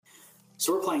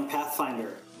So we're playing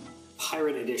Pathfinder,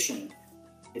 Pirate Edition,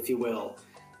 if you will,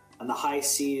 on the high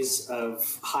seas of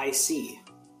High Sea,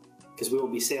 because we will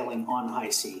be sailing on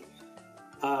High Sea.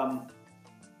 Tell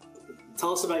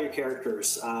us about your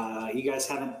characters. You guys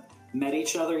haven't met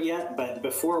each other yet, but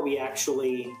before we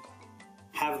actually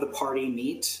have the party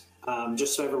meet,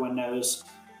 just so everyone knows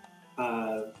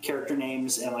character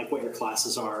names and like what your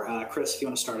classes are. Chris, if you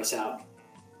want to start us out.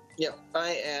 Yep,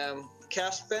 I am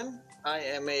Caspin. I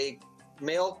am a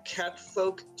male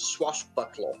catfolk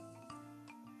swashbuckler.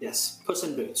 Yes, Puss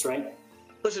in Boots, right?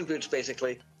 Puss in Boots,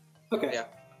 basically. Okay. Yeah.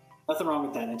 Nothing wrong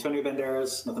with that. Antonio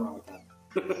Banderas, nothing wrong with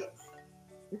that.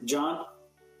 John,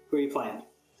 who are you playing?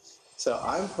 So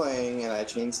I'm playing, and I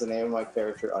changed the name of my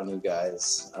character on you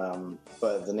guys,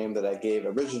 but the name that I gave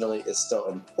originally is still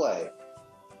in play.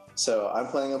 So I'm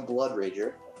playing a Blood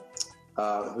Rager,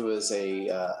 who is a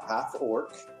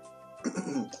half-orc.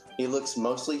 He looks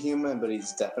mostly human, but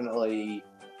he's definitely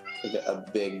a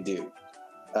big dude.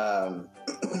 Let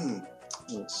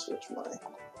me switch my...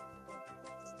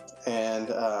 And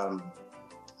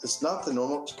it's not the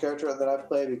normal character that I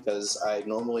play because I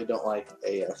normally don't like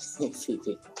a...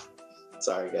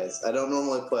 Sorry, guys. I don't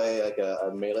normally play like a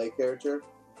melee character.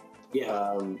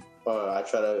 Yeah. I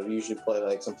try to usually play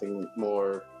like something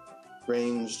more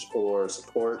ranged or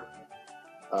support,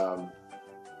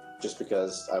 just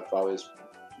because I've always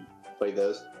played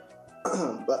those.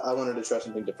 But I wanted to try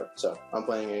something different, so I'm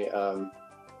playing a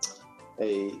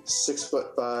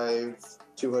 6'5",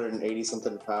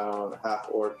 280-something pound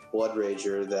half-orc Blood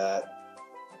Rager that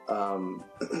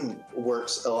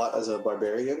works a lot as a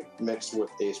barbarian mixed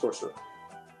with a sorcerer.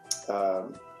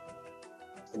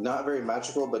 Not very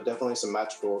magical, but definitely some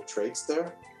magical traits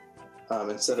there.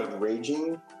 Instead of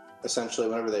raging, essentially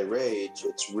whenever they rage,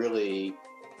 it's really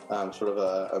sort of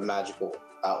a magical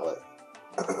outlet.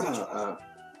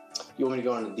 You want me to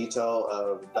go into detail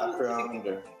of background?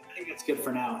 Or? I think that's good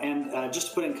for now. And just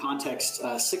to put in context,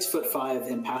 6'5"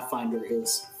 in Pathfinder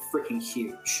is freaking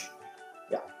huge.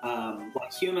 Yeah.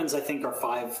 Like humans, I think are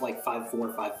 5'4",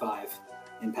 5'5"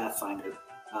 in Pathfinder.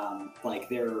 Like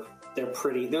they're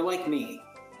pretty. They're like me.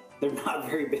 They're not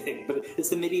very big, but it's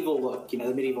the medieval look, the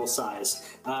medieval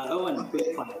size. Owen,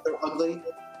 they're ugly.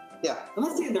 Yeah. I'm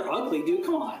not saying they're ugly, dude.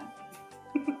 Come on.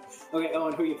 Okay,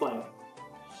 Owen, who are you playing?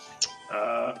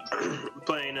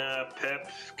 Playing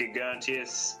Pep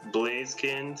Giganteus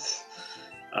Blazekind.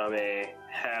 I'm a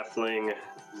halfling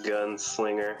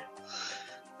gunslinger.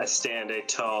 I stand a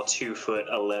tall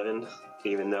 2'11",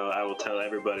 even though I will tell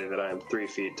everybody that I am 3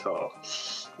 feet tall.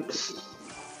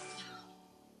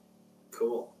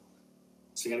 Cool.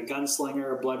 So you got a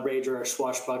gunslinger, a blood rager, a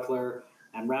swashbuckler,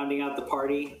 and rounding out the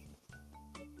party,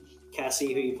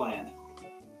 Cassie, who are you playing?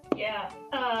 Yeah,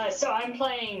 so I'm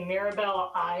playing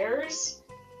Mirabelle Ayers.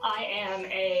 I am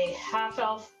a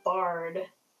half-elf bard,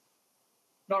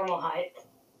 normal height.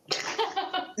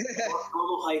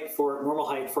 normal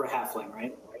height for a halfling,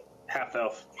 right? Half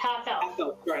elf. Half-elf.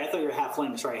 Sorry, I thought you were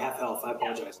halfling. Sorry, half elf. I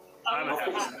apologize. I'm a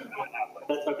half.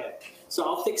 That's okay. So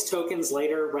I'll fix tokens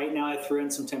later. Right now, I threw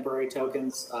in some temporary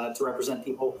tokens to represent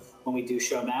people when we do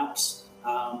show maps.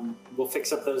 We'll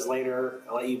fix up those later.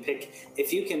 I'll let you pick.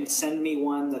 If you can send me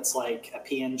one that's like a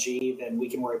PNG, then we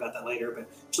can worry about that later. But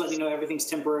just let me know everything's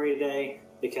temporary today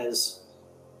because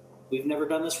we've never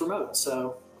done this remote.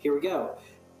 So here we go.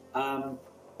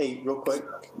 Hey, real quick,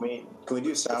 can we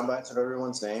do sound bites of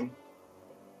everyone's name?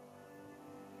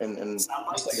 And just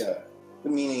like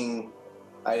meaning,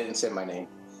 I didn't say my name.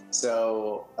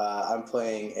 So I'm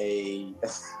playing a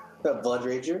Blood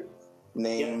Rager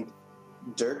named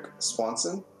Dirk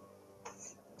Swanson.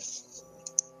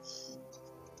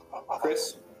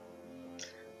 Chris?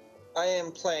 I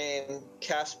am playing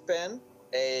Caspin,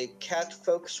 a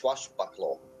catfolk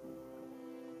swashbuckler.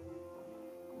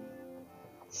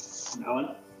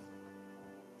 Owen?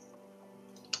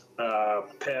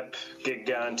 Pep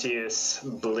Giganteus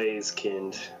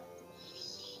Blazekind.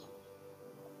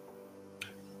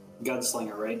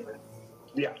 Gunslinger, right?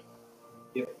 Yeah.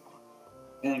 Yep.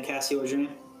 And then Cassie, what was your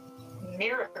name?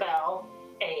 Mirabelle,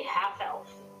 a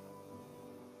half-elf.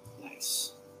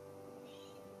 Nice.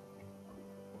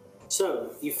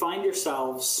 So, you find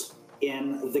yourselves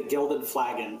in the Gilded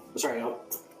Flagon. Sorry,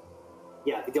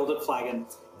 the Gilded Flagon.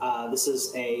 This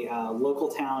is a local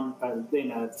town in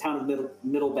the town of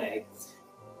Middle Bay.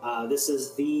 This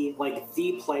is the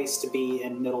place to be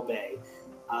in Middle Bay.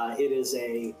 It is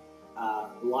a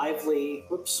lively.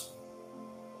 Whoops,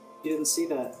 you didn't see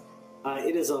that.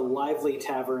 It is a lively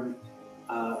tavern.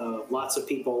 Lots of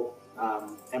people,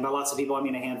 and by lots of people I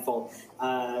mean a handful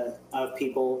of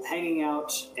people hanging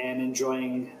out and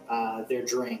enjoying their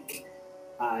drink.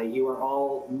 You are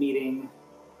all meeting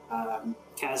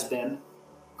Casben,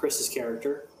 Chris's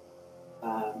character,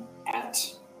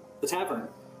 at the tavern.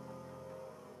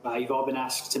 You've all been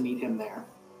asked to meet him there.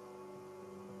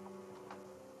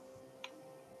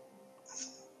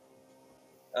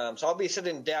 So I'll be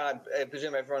sitting down. I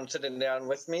presume everyone's sitting down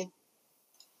with me.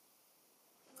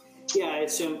 Yeah, I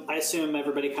assume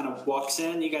everybody kind of walks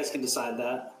in. You guys can decide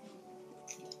that.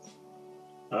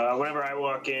 Whenever I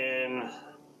walk in,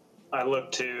 I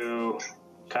look to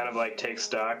kind of like take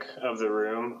stock of the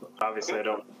room. Obviously, I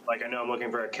don't like. I know I'm looking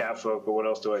for a catfolk, but what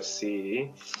else do I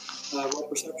see? Roll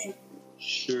perception.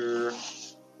 Sure.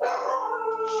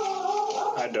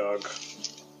 Hi, dog.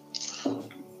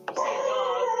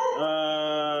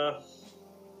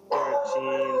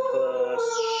 13 plus.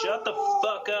 Shut the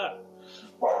fuck up.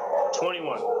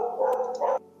 21.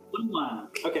 21.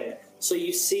 Okay, so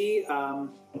you see,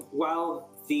 while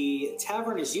the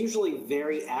tavern is usually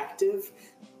very active,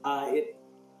 it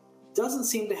doesn't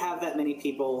seem to have that many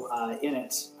people in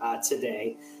it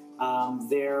today.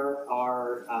 There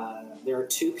are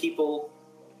three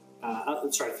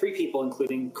people,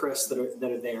 including Chris, that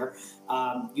are there.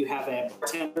 You have a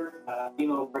bartender,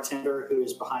 female bartender, who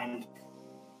is behind,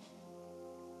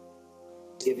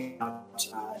 giving out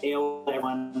ale to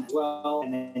everyone as well,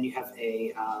 and then you have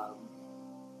a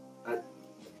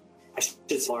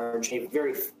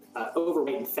very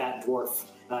overweight and fat dwarf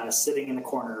sitting in the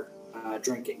corner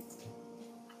drinking.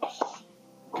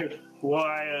 Good. Well,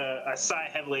 I sigh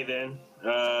heavily then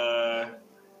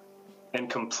and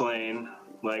complain,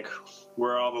 like,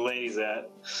 where are all the ladies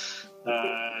at?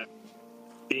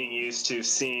 Being used to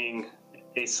seeing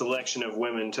a selection of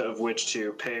women of which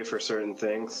to pay for certain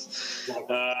things.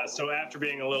 So after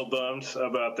being a little bummed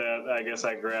about that, I guess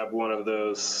I grab one of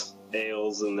those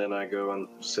ales and then I go and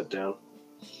sit down.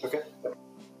 Okay.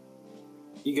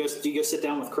 Do you go sit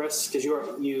down with Chris? Because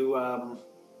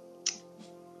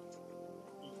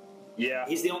yeah.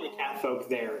 He's the only catfolk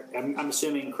there. I'm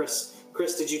assuming Chris,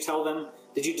 did you tell them?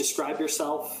 Did you describe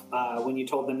yourself when you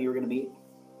told them you were going to meet?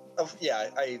 Oh,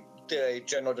 yeah, I did a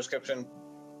general description.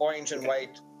 Orange and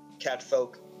white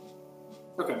catfolk.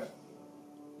 Okay.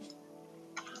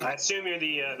 I assume you're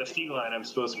the feline I'm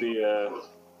supposed to be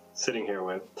sitting here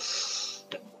with.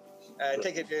 I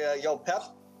take it yo Pep.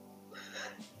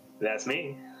 That's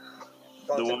me.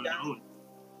 Going The to one. sit down.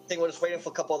 I think we're just waiting for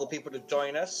a couple other people to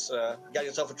join us. Got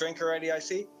yourself a drink already, I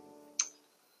see?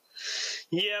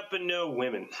 Yeah, but no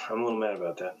women. I'm a little mad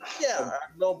about that. Yeah, I'm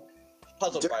a little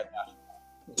puzzled by that.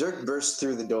 Dirk bursts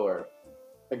through the door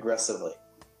aggressively.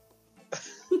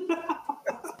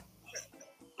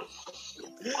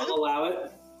 I'll allow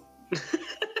it.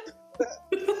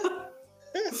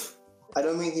 I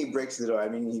don't mean he breaks the door. I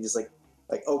mean he just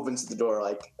like opens the door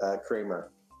like Kramer.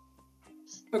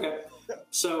 Okay.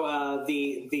 So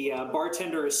the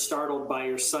bartender is startled by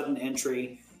your sudden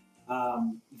entry.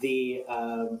 The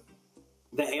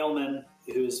aleman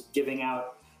who's giving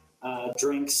out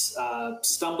drinks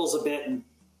stumbles a bit and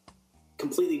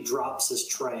completely drops his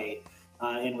tray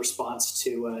in response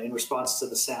to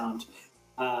the sound.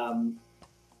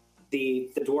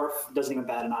 The dwarf doesn't even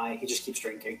bat an eye. He just keeps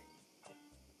drinking.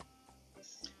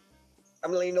 I'm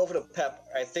gonna lean over to Pep.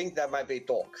 I think that might be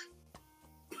Dork.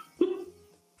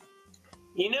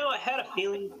 You know, I had a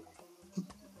feeling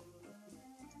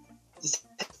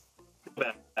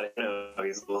about it. You know,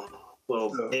 he's a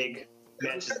little big.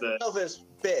 Matches the. I don't know if it's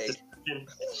big.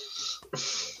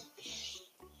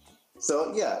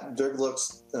 So yeah, Dirk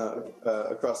looks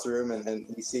across the room and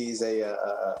he sees a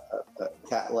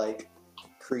cat-like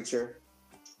creature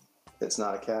that's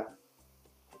not a cat,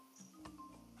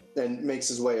 and makes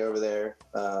his way over there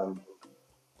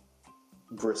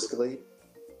briskly,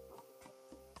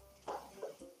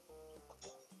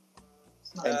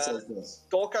 and says this.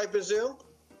 Dork, I presume?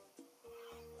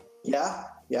 Yeah,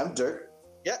 I'm Dirk.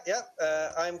 Yeah.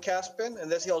 I'm Caspin, and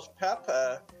this here's Pep.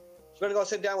 We're gonna go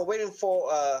sit down. We're waiting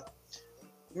for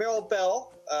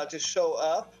Mirabelle to show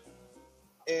up,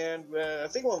 and I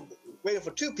think we're waiting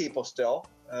for two people still.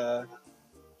 So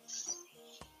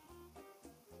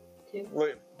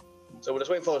we're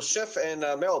just waiting for Schiff and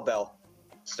Mirabelle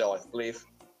still, I believe.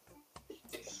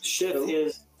 Schiff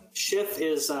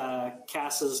is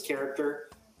Cass's character.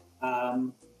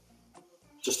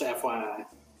 Just FYI.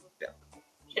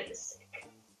 Shit is sick.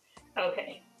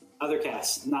 Okay. Other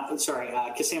Cass,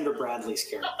 Cassandra Bradley's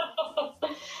character.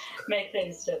 Make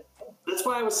things difficult. That's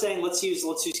why I was saying let's use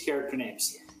character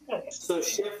names. Okay. So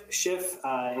Schiff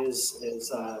is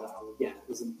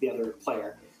the other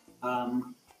player.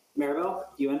 Maribel,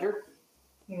 you enter.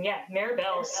 Yeah,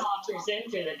 Maribel saunters in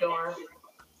through the door,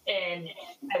 and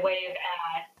I wave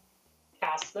at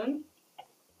Caspin.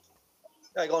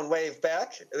 I go and wave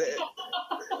back.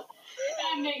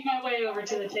 I make my way over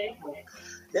to the table.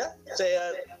 Yeah. Say,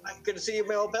 good to see you,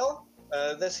 Maribel.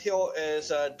 This here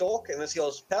is Dork, and this here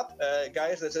is Pep.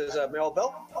 Guys, this is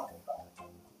Maribel.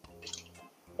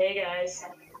 Hey guys.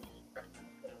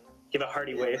 Give a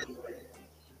hearty wave.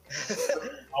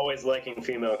 Always liking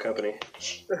female company.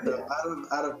 So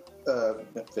out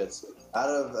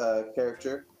of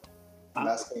character, I'm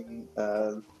asking,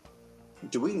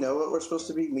 do we know what we're supposed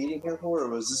to be meeting here for, or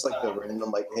was this like the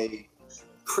random, like, hey?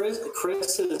 Chris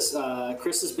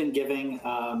has been giving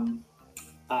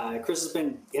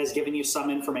has given you some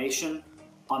information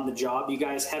on the job. You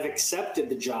guys have accepted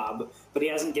the job, but he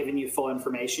hasn't given you full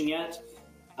information yet.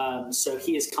 So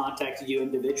he has contacted you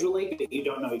individually, but you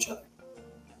don't know each other.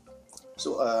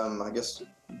 So I guess,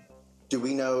 do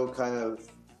we know kind of?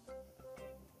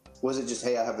 Was it just,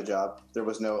 hey, I have a job? There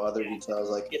was no other details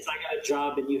like. It's I got a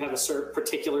job, and you have a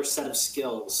particular set of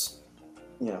skills.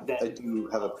 Yeah, I do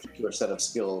have a particular set of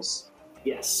skills.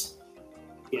 Yes.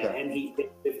 Yeah, Okay. and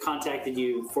they've contacted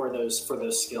you for those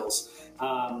skills.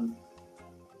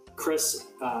 Chris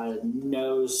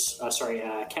knows.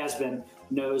 Casbin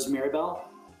knows Maribel.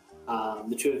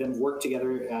 The two of them worked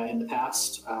together in the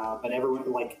past, but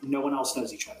everyone, like, no one else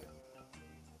knows each other.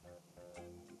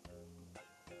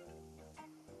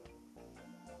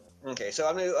 Okay, so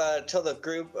I'm going to tell the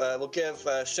group, we'll give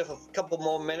Schiff a couple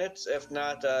more minutes. If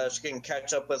not, she can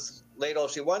catch up with Ladle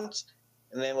if she wants.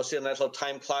 And then we'll see a nice little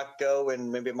time clock go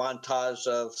and maybe a montage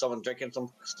of someone drinking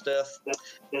some stuff.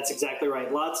 That's exactly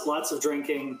right. Lots of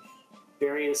drinking,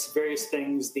 various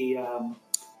things. The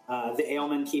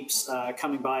aleman keeps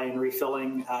coming by and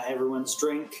refilling everyone's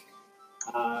drink.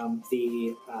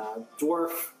 The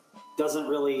dwarf doesn't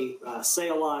really say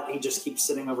a lot. He just keeps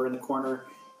sitting over in the corner.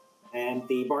 And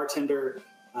the bartender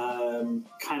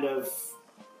kind of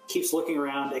keeps looking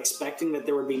around, expecting that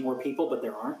there would be more people, but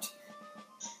there aren't.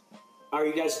 Are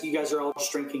you guys are all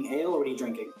just drinking ale, or what are you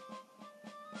drinking?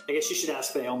 I guess you should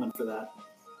ask the aleman for that.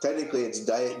 Technically, it's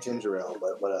diet ginger ale,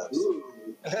 but what else? Ooh.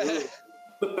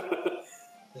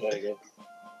 Very good.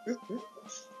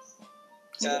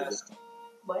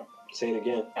 What? Say it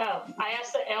again. Oh, I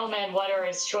asked the aleman what are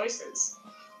his choices.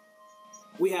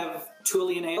 We have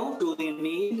Tulian ale, Tulian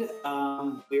mead.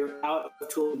 We are out of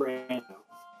Tulian brand.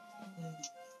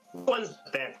 One's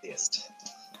the fanciest.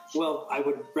 Well, I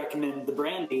would recommend the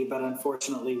brandy, but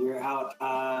unfortunately, we're out.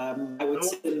 I would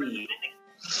say the mead.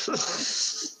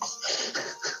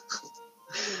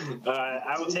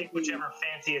 I will take whichever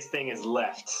fanciest thing is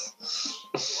left.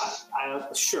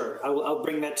 Sure, I'll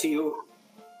bring that to you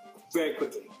very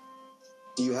quickly.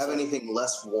 Do you have anything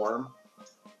less warm?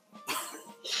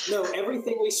 No,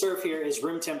 everything we serve here is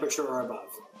room temperature or above.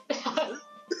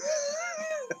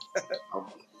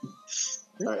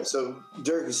 All right, so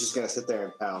Dirk is just going to sit there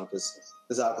and pound because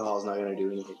this alcohol is not going to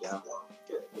do anything to him.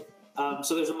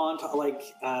 So there's a montage,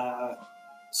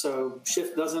 so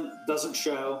Shift doesn't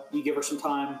show. You give her some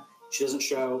time. She doesn't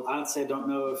show. I don't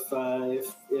know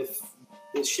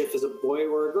if Shift is a boy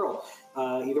or a girl.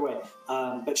 Either way,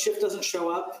 but Shift doesn't show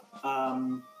up,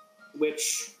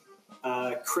 which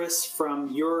Chris,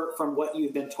 from what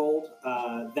you've been told,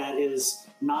 that is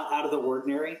not out of the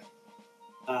ordinary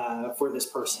for this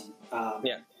person.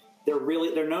 Yeah.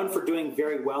 They're known for doing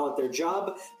very well at their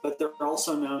job, but they're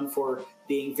also known for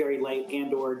being very late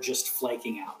and or just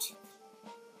flaking out.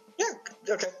 Yeah,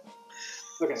 okay.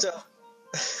 Okay. So,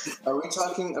 Are we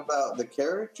talking about the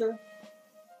character?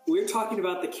 We're talking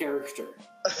about the character.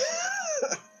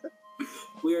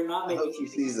 We are not I hope making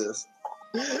she sees this.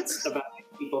 it's about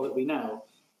people that we know.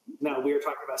 No, we are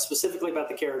talking about specifically about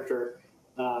the character.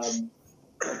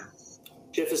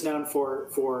 Schiff is known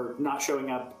for not showing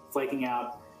up, flaking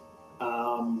out,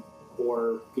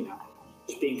 or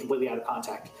just being completely out of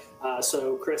contact.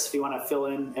 So, Chris, if you want to fill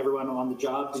in everyone on the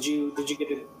job, did you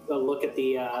get a look at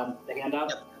the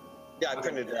handout? yeah, I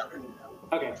printed it out.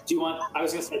 Okay. Do you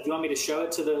want me to show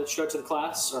it to the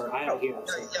class, or I have it here?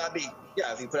 So.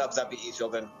 Yeah, if you put it up, that'd be easier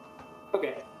then.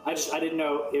 Okay. I didn't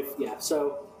know if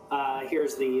So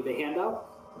here's the handout.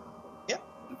 Yep.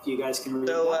 If you guys can read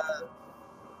So, that.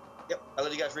 yep, I'll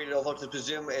let you guys read it. I'll just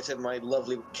presume it's in my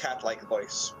lovely cat-like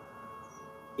voice.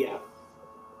 Yeah.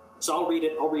 So I'll read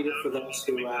it for those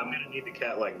who. I'm gonna need the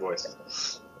cat-like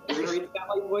voice. You're gonna read the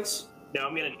cat-like voice? No,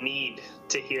 I'm gonna need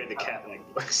to hear the cat-like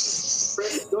voice.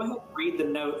 Chris, go ahead and read the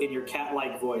note in your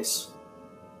cat-like voice.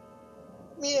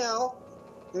 Meow.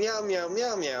 Meow, meow,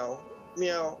 meow, meow.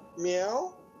 Meow,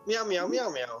 meow. Meow, meow, meow,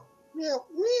 meow. Meow,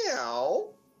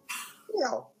 meow.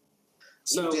 Meow.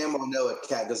 So, You damn well know a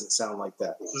cat doesn't sound like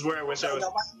that. This is where I wish I was.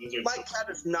 My cat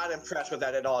is not impressed with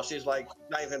that at all. She's like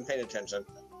not even paying attention.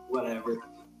 whatever.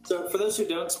 So, for those who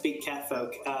don't speak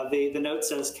catfolk, the note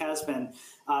says, Casman,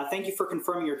 thank you for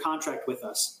confirming your contract with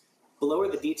us. Below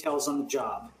are the details on the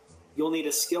job. You'll need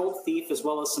a skilled thief as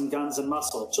well as some guns and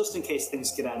muscle, just in case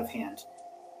things get out of hand.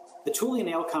 The Tulian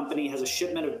Ale Company has a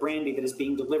shipment of brandy that is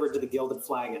being delivered to the Gilded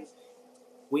Flagon.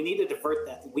 We need you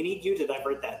to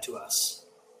divert that to us.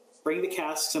 Bring the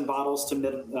casks and bottles to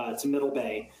Middle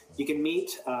Bay. You can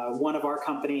meet one of our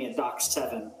company at Dock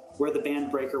 7, where the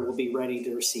bandbreaker will be ready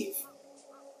to receive.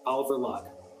 Oliver Lug.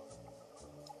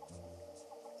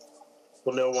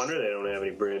 Well, no wonder they don't have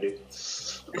any brandy.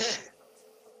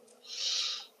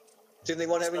 Didn't they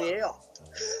want to have any ale?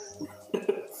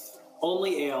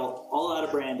 Only ale, all out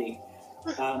of brandy.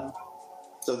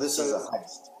 So this is a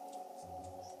heist.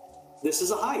 This is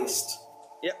a heist.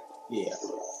 Yep. Yeah.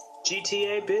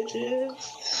 GTA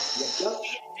bitches. Yep.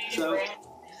 So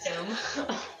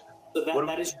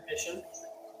that is your mission.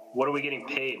 What are we getting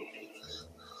paid?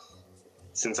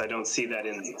 Since I don't see that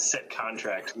in set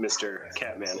contract, Mr.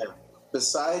 Catman.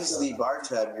 Besides the bar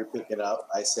tab you're picking up,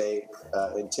 I say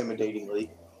intimidatingly.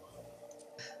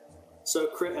 So,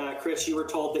 Chris, you were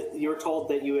told that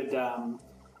you would.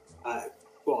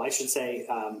 Well, I should say,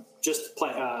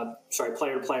 player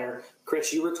to player.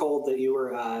 Chris, you were told that you were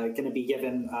going to be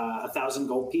given 1,000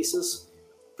 gold pieces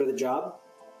for the job.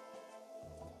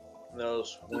 No.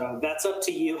 That's up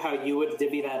to you how you would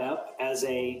divvy that up as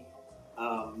a,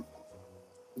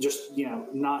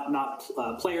 not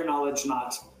player knowledge,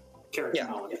 not character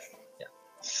knowledge. Yeah.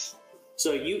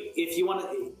 So if you want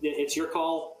to, it's your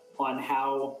call on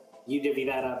how you divvy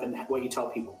that up and what you tell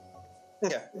people.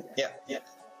 Yeah.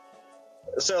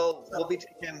 So we'll be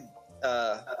taking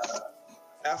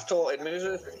after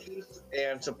administrative fees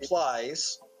and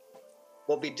supplies.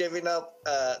 We'll be divvying up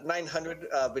 900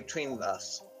 between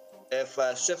us. If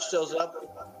Shift shows up,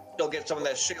 she'll get some of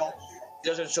that shield. If she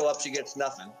doesn't show up, she gets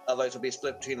nothing. Otherwise, it'll be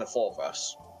split between the four of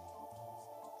us.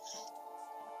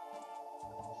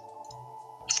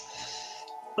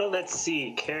 Well, let's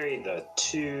see. Carry the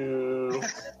 2.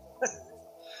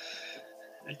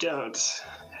 I don't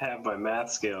have my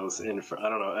math skills in front. I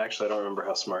don't know. Actually, I don't remember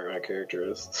how smart my character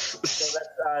is. So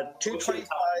that's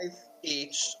 225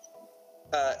 each.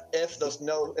 If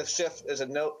Shift is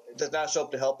does not show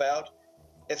up to help out.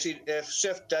 If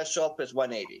Shift does show up, it's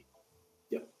 180.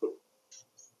 Yep.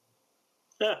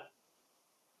 Yeah.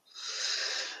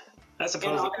 I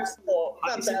suppose. Not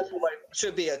bad, but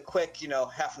should be a quick,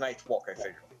 half night's walk, I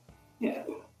figure. Yeah.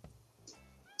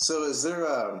 So is there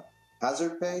a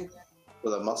hazard pay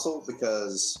with a muscle?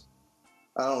 Because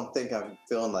I don't think I'm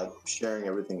feeling like sharing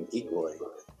everything equally.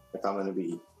 Like I'm going to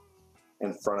be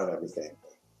in front of everything.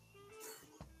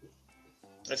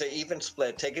 It's an even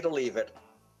split. Take it or leave it.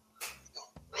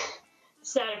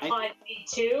 Does that apply to me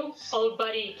too, old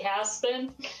buddy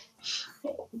Caspin?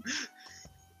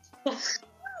 I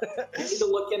need to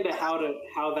look into how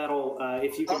that'll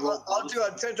if you can. I'll do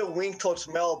a gentle wink towards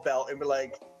Melbelt and be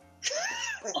like,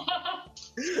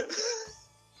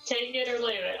 Take it or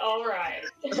leave it. All right.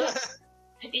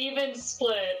 Even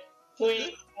split.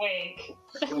 Wink, wink.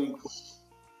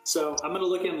 So I'm gonna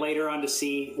look in later on to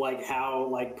see how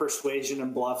persuasion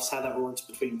and bluffs, how that works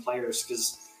between players,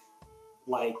 because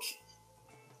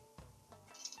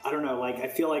I don't know, I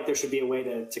feel like there should be a way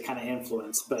to kind of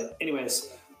influence. But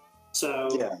anyways, so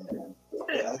Yeah.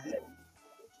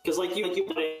 because you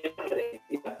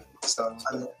yeah. So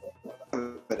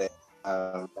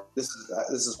this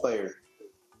is player.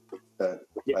 By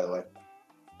the way,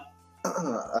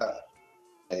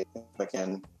 if I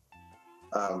can,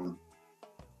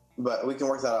 but we can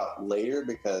work that out later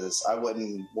because I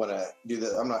wouldn't want to do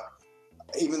that. I'm not,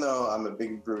 even though I'm a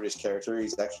big brutish character,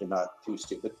 he's actually not too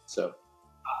stupid. So.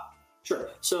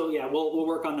 Sure. So yeah, we'll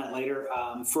work on that later.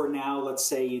 For now, let's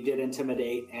say you did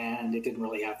intimidate, and it didn't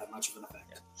really have that much of an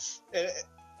effect.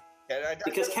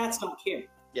 Because cats don't care.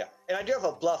 Yeah, and I do have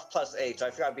a bluff +8, so I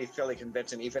feel I'd be fairly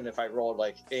convincing, even if I rolled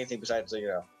anything besides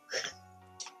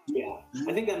Yeah,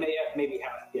 I think that may be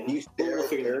how. Yeah, You we'll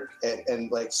figure stare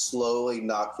and slowly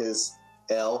knock his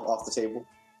L off the table.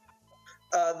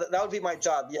 that would be my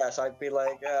job. Yes, I'd be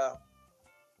like,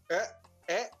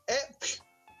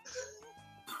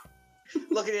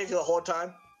 looking at you the whole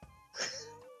time.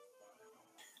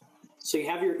 So you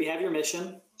have your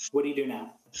mission. What do you do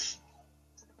now?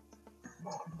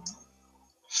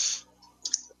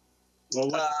 Well,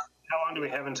 how long do we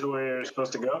have until we're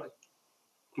supposed to go?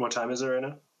 What time is it right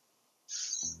now?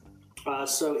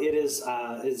 So it is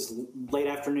late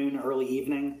afternoon, early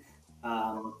evening.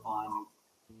 On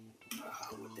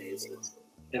what day is it?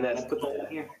 And I put that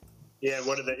in here.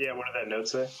 What did that note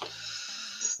say?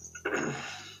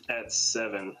 At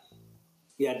 7.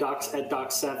 Yeah, Dock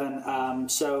 7.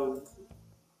 So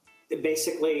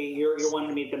basically, you're wanting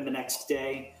to meet them the next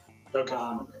day. Okay.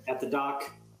 At the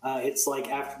dock. It's like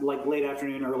late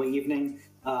afternoon, early evening.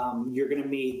 You're going to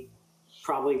meet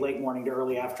probably late morning to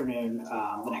early afternoon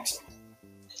the next day.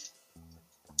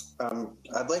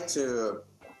 I'd like to,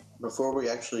 before we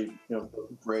actually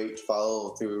follow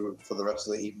through for the rest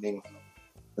of the evening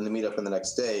and the meetup in the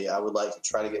next day, I would like to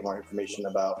try to get more information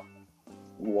about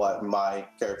what my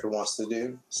character wants to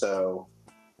do. So,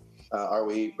 are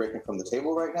we breaking from the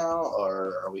table right now,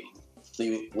 or are we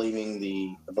leaving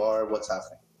the bar? What's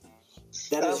happening?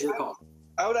 That is your call.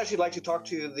 I would actually like to talk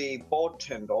to the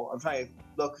bartender. I'm trying to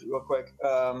look real quick.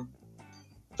 So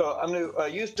I'm going to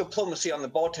use diplomacy on the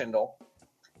bartender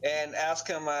and ask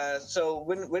him. So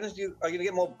when are you going to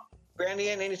get more brandy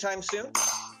in anytime soon?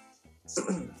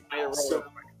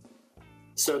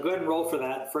 So go ahead and roll for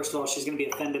that. First of all, she's going to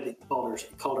be offended that you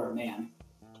called her a man.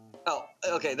 Oh,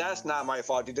 okay, that's not my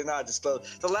fault. You did not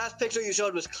disclose. The last picture you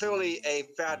showed was clearly a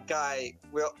fat guy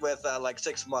with like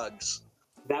 6 mugs.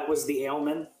 That was the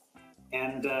ailment,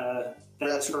 and that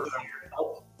is her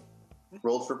help.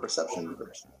 Rolled for perception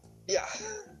first. Yeah.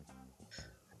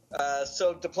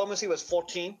 So diplomacy was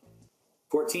 14.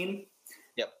 14?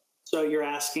 Yep. So you're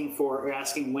asking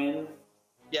when?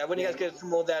 Yeah, when you guys get some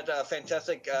more of that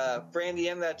fantastic brandy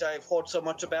in that I've heard so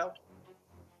much about?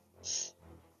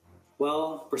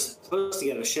 Well, we're supposed to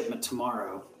get a shipment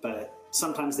tomorrow, but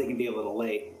sometimes they can be a little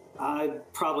late. I'd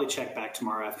probably check back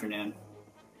tomorrow afternoon.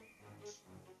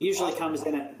 Usually comes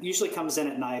in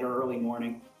at night or early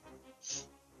morning.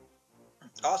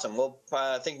 Awesome. Well,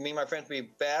 I think me and my friends will be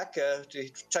back to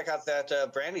check out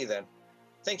that brandy then.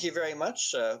 Thank you very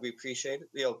much. We appreciate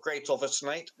it. Great service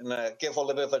tonight, and give a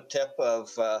little bit of a tip of.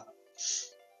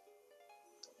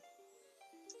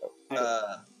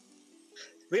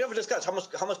 We never discussed how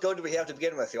much gold do we have to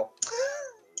begin with, y'all.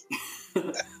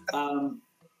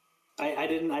 I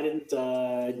didn't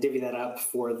divvy that up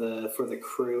for the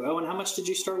crew. Oh, and how much did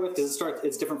you start with?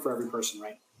 It's different for every person,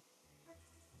 right?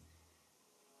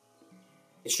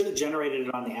 It should have generated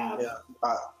it on the app. Yeah,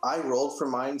 I rolled for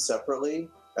mine separately.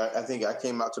 I think I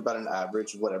came out to about an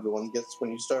average of what everyone gets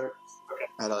when you start. Okay.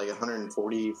 I had like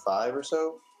 145 or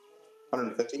so,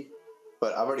 150.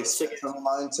 But I've already spent some of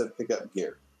mine to pick up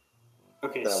gear.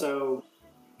 Okay, so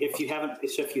if you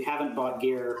haven't bought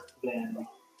gear, then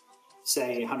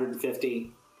say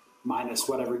 150 minus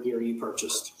whatever gear you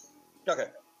purchased.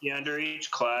 Okay. Yeah, under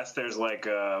each class, there's like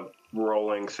a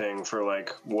rolling thing for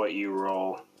like what you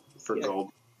roll for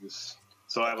gold.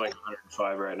 So I have like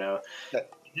 105 right now. Okay.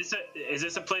 Is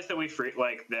this a place that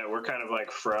that we're kind of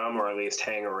like from, or at least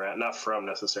hang around? Not from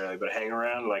necessarily, but hang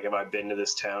around. Like, have I been to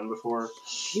this town before?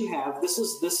 You have. This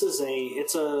is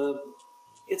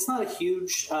it's not a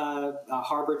huge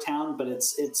harbor town, but it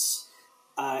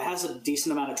has a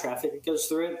decent amount of traffic that goes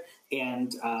through it,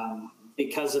 and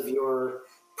because of your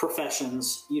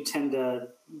professions, you tend to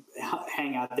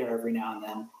hang out there every now and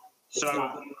then. So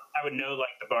I would know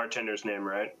like the bartender's name,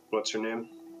 right? What's her name?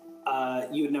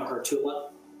 You would know her,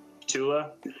 Tula.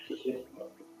 Tula?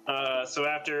 So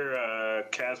after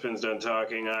Caspin's done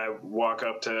talking, I walk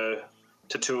up to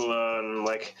Tula and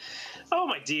like, oh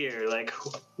my dear, like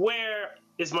where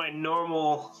is my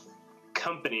normal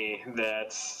company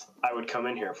that I would come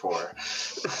in here for?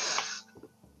 So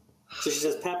she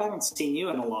says, Pep, I haven't seen you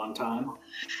in a long time. What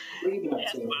are you doing?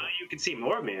 Well, you can see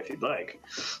more of me if you'd like.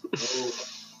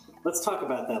 Let's talk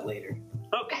about that later.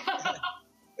 Okay.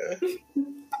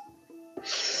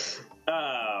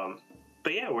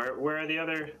 But yeah, where are the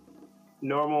other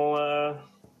normal,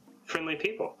 friendly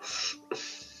people?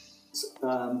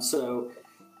 So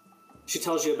she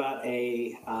tells you about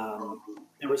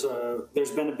there was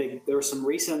some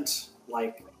recent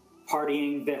like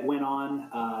partying that went on.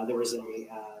 There was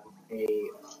a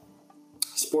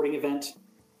sporting event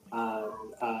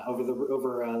over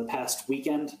the past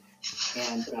weekend,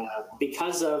 and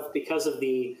because of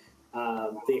the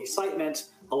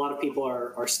excitement, a lot of people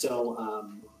are still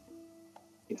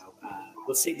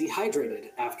let's say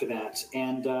dehydrated after that,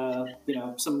 and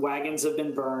some wagons have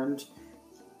been burned.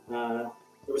 There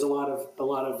was a lot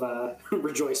of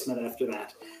rejoicement after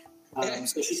that.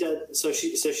 So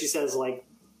she says like,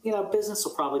 business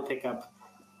will probably pick up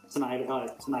tonight or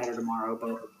tomorrow,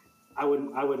 but I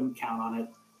wouldn't count on it.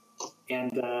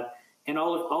 And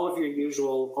all of your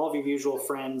usual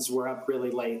friends were up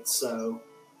really late, so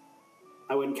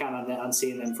I wouldn't count on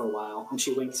seeing them for a while. And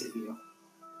she winks at you.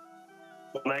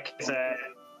 In that case, I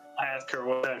ask her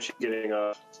what time she's getting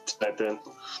off tonight then.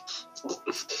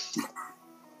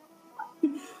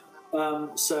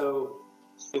 So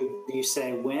do you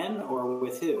say when or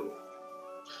with who?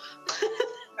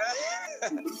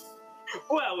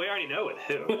 Well, we already know with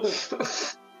who.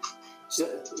 So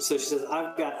she says,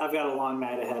 "I've got a long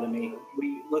night ahead of me.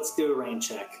 Let's do a rain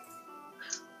check."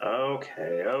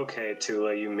 Okay,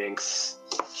 Tula, you minx.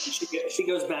 She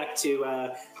goes back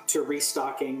to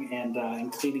restocking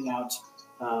and cleaning out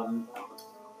all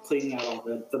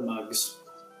the mugs.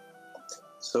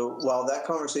 So while that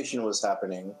conversation was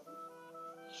happening,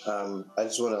 I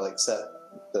just want to set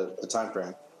the time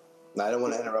frame. And I don't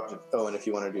want to interrupt Owen if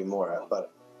you want to do more,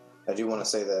 but I do want to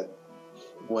say that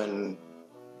when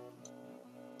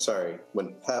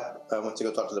Pep went to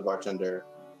go talk to the bartender,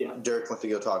 Dirk went to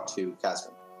go talk to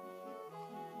Caspian.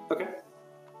 Okay.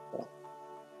 Yeah.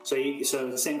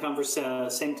 So same time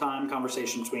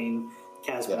conversation between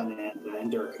Caspian and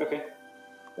Dirk. Okay.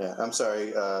 Yeah, I'm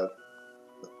sorry.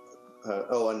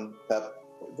 Owen, Pep,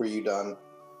 were you done?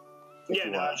 Yeah,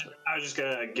 no, I was just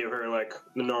gonna give her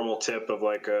the normal tip of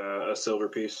a silver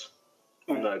piece.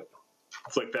 Right. And I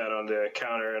flick that on the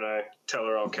counter and I tell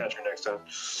her I'll catch her next time.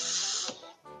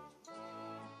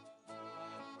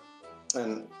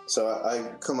 And so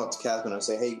I come up to Caspian and I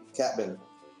say, "Hey, Caspian."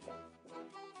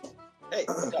 Hey,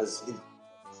 Because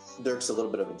Dirk's a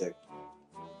little bit of a dick,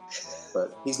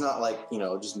 but he's not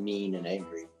just mean and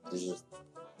angry. He's just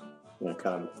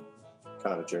kind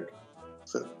of a jerk.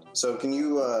 So can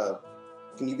you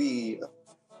be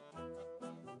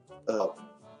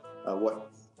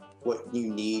what you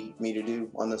need me to do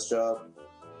on this job?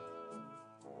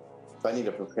 If I need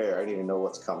to prepare, I need to know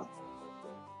what's coming.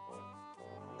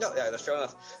 No, yeah, that's fair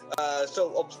enough.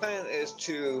 So our plan is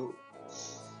to,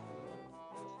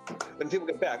 when people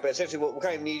get back, but essentially we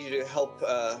kind of need you to help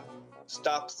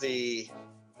stop the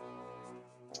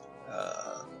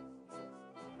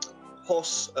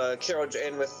horse carriage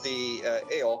in with the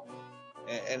ale,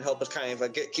 and help us kind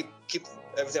of keep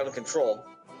everything under control,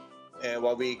 and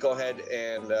while we go ahead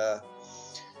and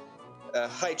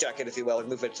hijack it, if you will, and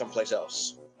move it someplace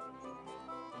else.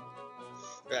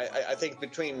 I think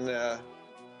between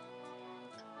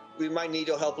we might need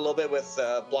your help a little bit with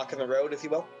blocking the road, if you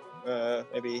will.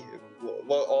 Maybe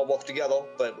we'll all walk together,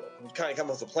 but we kind of come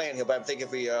up with a plan here. But I'm thinking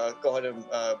if we go ahead and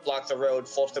block the road,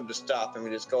 force them to stop, and we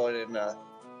just go ahead and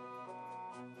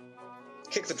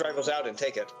kick the drivers out and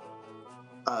take it.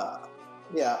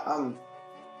 Yeah,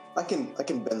 I can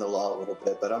bend the law a little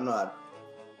bit, but I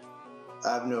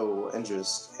have no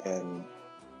interest in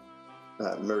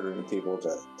murdering people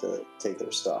to take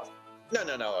their stuff. No.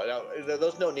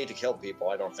 There's no need to kill people.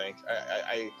 I don't think.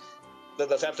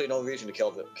 There's absolutely no reason to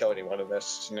kill anyone in this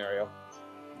scenario.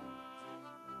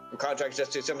 The contract is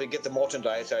just to simply get the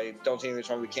merchandise. I don't see any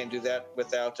reason why we can't do that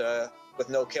without with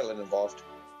no killing involved.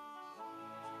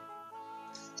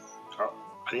 Are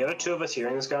the other two of us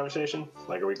hearing this conversation?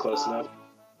 Are we close enough?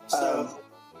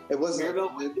 It wasn't.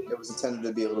 It was intended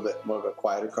to be a little bit more of a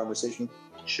quieter conversation.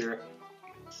 Sure.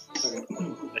 Okay.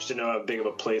 I should know how big of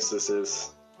a place this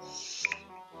is.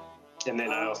 And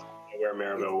then I also know where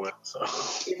Maribel went. So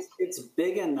it's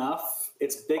big enough.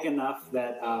 It's big enough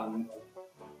that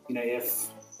if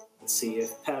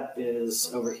Pep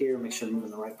is over here, make sure I'm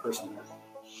moving the right person here.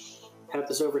 Pep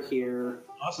is over here.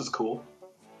 Oh, this is cool.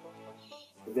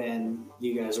 Then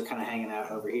you guys are kind of hanging out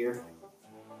over here.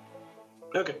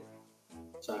 Okay.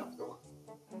 So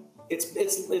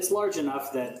it's large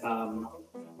enough that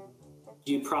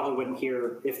you probably wouldn't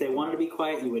hear, if they wanted to be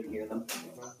quiet, you wouldn't hear them.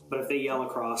 But if they yell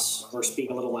across or speak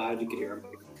a little loud, you could hear them.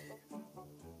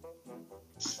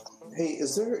 Hey,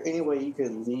 is there any way you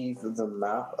could leave the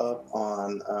map up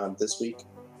on this week?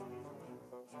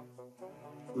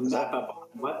 Map up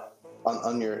on what?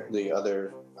 On the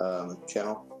other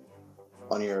channel?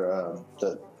 On your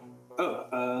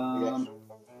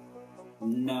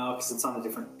no, because it's on a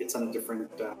different.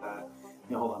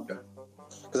 Hold on.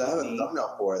 Because I have a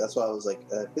thumbnail for it. That's why I was like,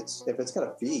 if it's got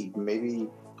a feed, maybe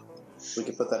we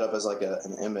could put that up as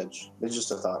an image. It's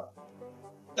just a thought.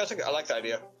 I like the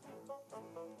idea.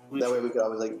 That way we could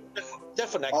always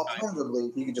That's for next time. Alternatively,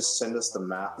 if you could just send us the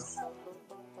map.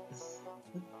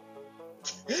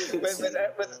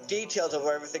 with details of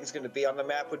where everything's going to be on the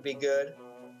map would be good.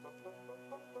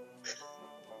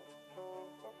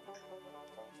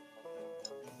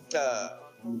 So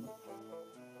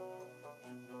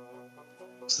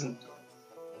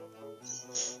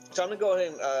I'm going to go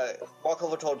ahead and walk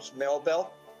over towards Maribel.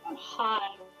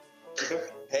 Hi.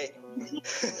 Hey.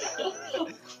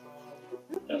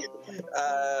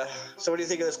 So what do you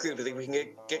think of this group? Do you think we can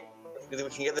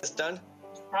get this done?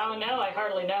 I don't know. I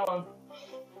hardly know him.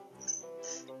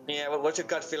 Yeah, well, what's your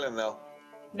gut feeling, though?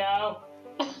 No.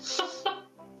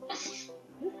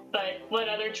 But what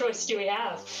other choice do we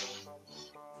have?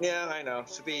 Yeah, I know.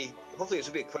 Hopefully this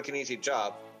will be a quick and easy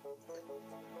job.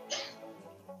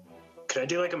 Could I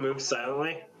do like a move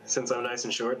silently since I'm nice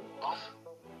and short?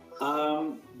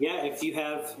 Yeah, if you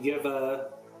have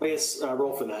a, I guess,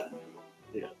 roll for that.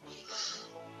 Yeah.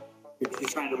 You're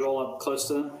trying to roll up close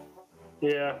to them?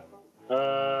 Yeah.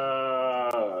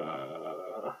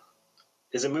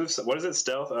 Is it move? What is it?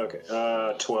 Stealth? Okay.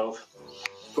 12.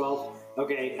 12.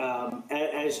 Okay.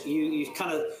 As you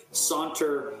kind of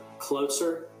saunter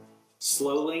closer,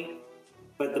 slowly,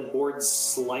 but the boards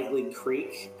slightly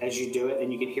creak as you do it,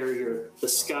 and you can hear the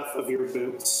scuff of your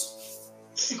boots.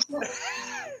 I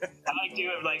like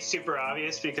do it like super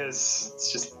obvious because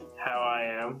it's just how I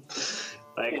am.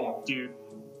 Like dude.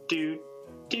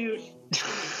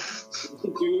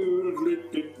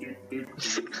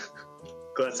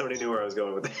 Glad somebody knew where I was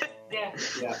going with that. Yeah.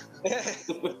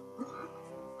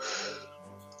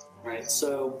 All right,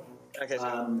 so Okay,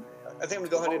 so I think we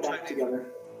go ahead and try back together.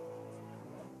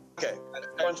 Okay,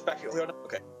 everyone's back here.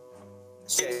 Okay.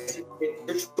 So it's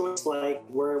your choice, like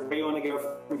where you want to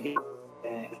go from here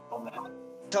and all that.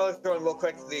 Tell everyone real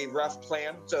quick the rough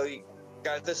plan. So, you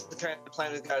guys, this is the kind of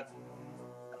plan we've got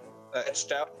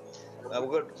etched out.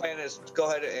 The plan is to go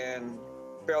ahead and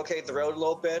barricade the road a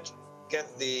little bit,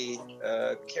 get the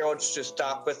carriage to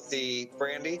stop with the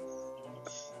brandy.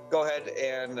 Go ahead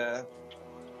and,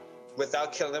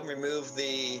 without killing them, remove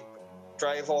the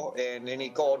driver and any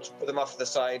gold, put them off to the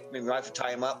side. Maybe we have to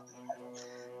tie them up.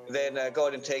 Then go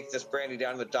ahead and take this brandy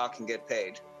down to the dock and get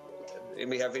paid.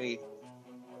 Anybody have anything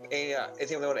they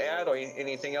want to add, or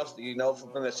anything else that you know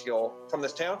from this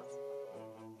town?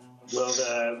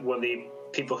 Will the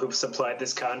people who supplied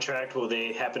this contract, will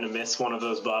they happen to miss one of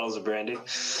those bottles of brandy?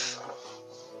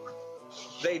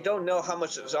 They don't know how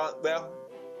much is on. Well,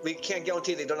 we can't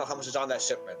guarantee they don't know how much is on that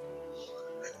shipment.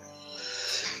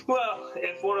 Well,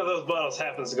 if one of those bottles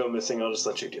happens to go missing, I'll just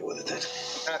let you deal with it then.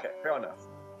 Okay, fair enough.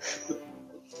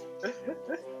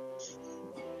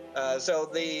 So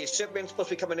the shipment's supposed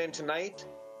to be coming in tonight.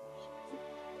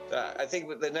 I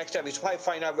think the next time we should probably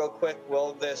find out real quick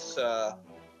where this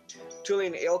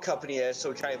Tulian Ale Company is, so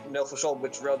we kind of know for sure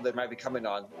which road they might be coming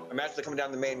on. I'm actually coming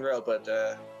down the main road, but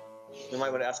we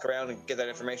might want to ask around and get that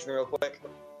information real quick.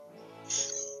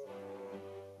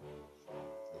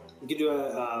 You could do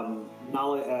a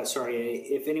knowledge.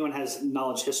 If anyone has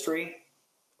knowledge history.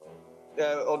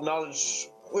 Or knowledge,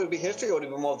 would it be history or would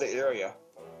it be more of the area?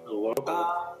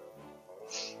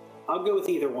 I'll go with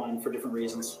either one for different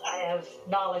reasons. I have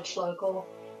knowledge local.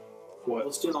 What?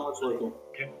 Let's do knowledge local.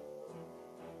 Okay.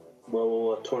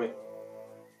 Well, 20.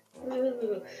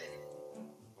 Ooh.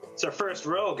 It's our first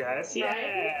roll, guys. Yeah.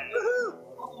 Right.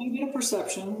 You get a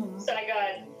perception. So I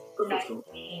got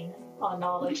 19 on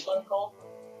knowledge local.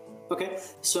 Okay,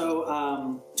 so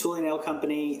Tulian Ale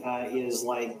Company is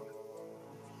like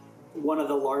one of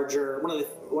the larger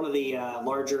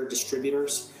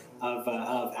distributors of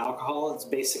alcohol. It's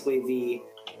basically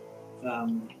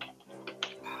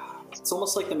it's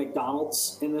almost like the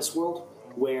McDonald's in this world,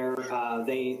 where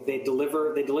they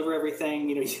deliver everything.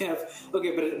 You know, you have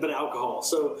but alcohol.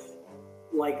 So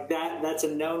like that's a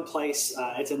known place.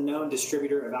 It's a known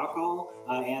distributor of alcohol,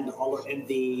 and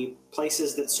the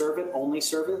places that serve it only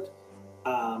serve it.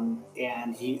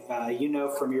 And you know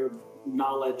from your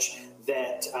knowledge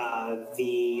that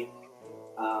the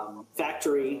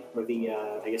factory, or the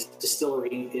I guess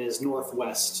distillery, is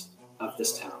northwest of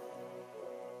this town.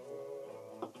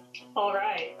 All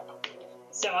right.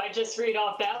 So I just read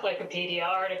off that Wikipedia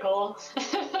article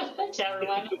to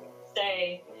everyone.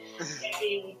 Say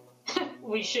maybe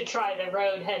we should try the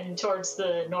road heading towards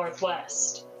the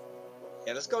northwest.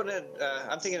 Yeah, let's go ahead.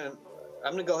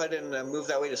 I'm going to go ahead and move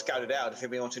that way to scout it out if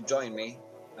anybody wants to join me.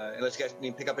 Unless you guys need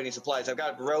to pick up any supplies. I've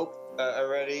got rope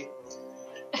already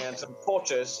and some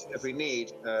torches if we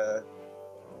need. And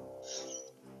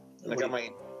I got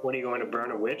my... What, are you going to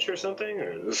burn a witch or something?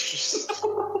 Or... that's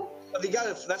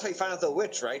how you find out the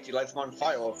witch, right? You light them on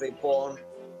fire. If they burn,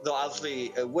 they're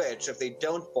obviously a witch. If they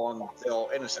don't burn,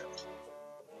 they're innocent.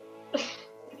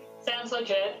 Sounds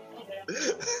legit.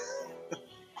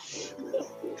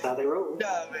 How they roll.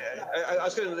 Yeah, I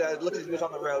was going to look at this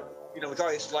on the road. You know, we could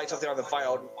always light something on the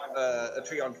fire, a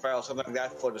tree on fire, something like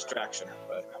that for distraction.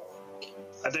 But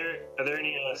Are there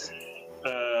any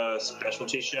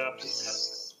specialty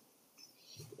shops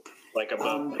like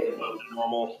above the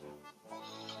normal?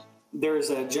 There's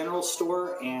a general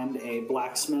store and a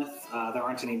blacksmith. There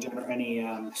aren't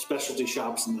any specialty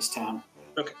shops in this town.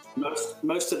 Okay.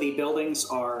 Most of the buildings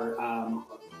are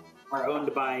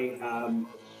owned by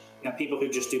people who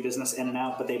just do business in and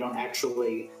out, but they don't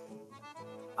actually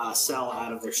sell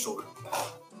out of their store.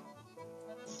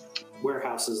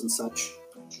 Warehouses and such.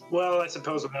 Well, I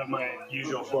suppose without my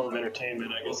usual form of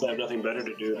entertainment, I guess I have nothing better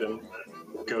to do than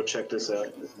go check this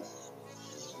out.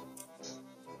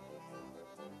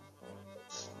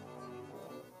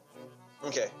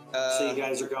 Okay. So you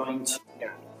guys are going to.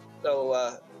 So,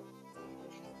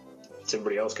 Is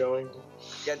everybody else going?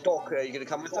 yeah, Doc, are you going to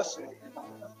come with us?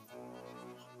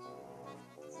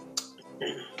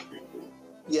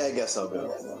 Yeah, I guess I'll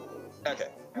go. Okay.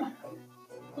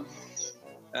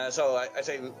 So I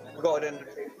say we'll go ahead and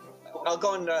I'll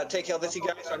go and take care of this, you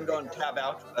guys. I'm going to tab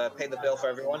out, pay the bill for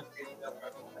everyone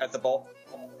at the ball.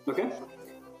 Okay.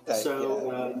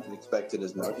 So, yeah, expected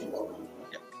as much.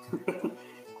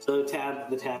 so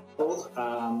the tab hold.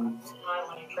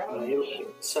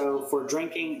 So for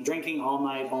drinking all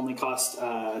night only cost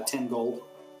 10 gold.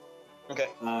 Okay.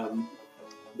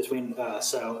 Between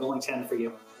so only 10 for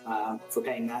you for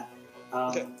paying that.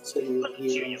 Okay. So you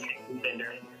You big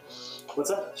spender. what's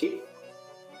that? Cheap?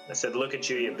 I said, look at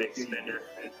you, you big spender.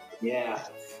 Yeah.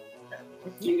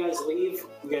 You guys leave.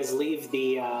 You guys leave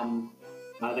the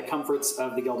comforts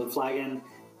of the Gilded Flagon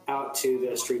out to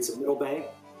the streets of Middle Bay.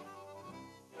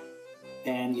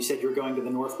 And you said you were going to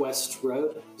the Northwest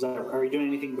Road. Are you doing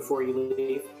anything before you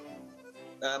leave?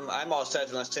 I'm all set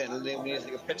unless we need to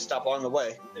take a pit stop on the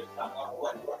way.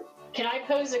 Can I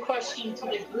pose a question to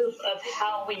the group of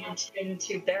how we intend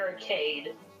to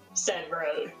barricade said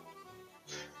road?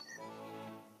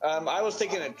 I was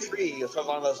thinking a tree or something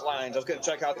along those lines. I was going to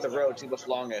check out the road, see what's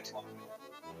along it.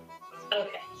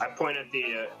 Okay. I point at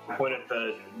the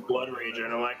Blood Rager,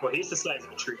 and I'm like, well, he's the size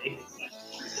of a tree.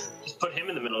 Just put him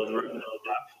in the middle of the road.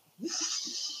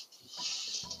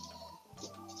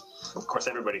 Of course,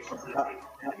 everybody.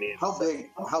 How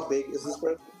big is this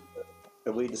road?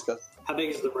 Have we discussed? How big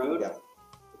is the road?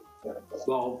 Yeah.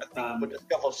 Well, We'll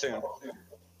discover soon.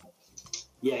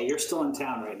 yeah, you're still in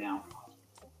town right now.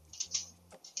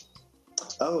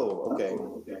 Oh, okay.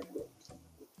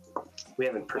 We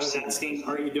haven't I was pursued. asking,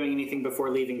 are you doing anything before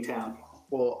leaving town?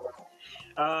 Well,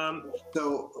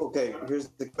 so okay. Here's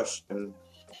the question.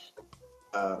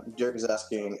 Derek is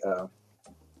asking.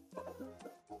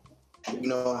 Do you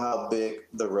know how big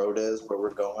the road is where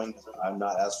we're going? I'm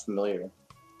not as familiar.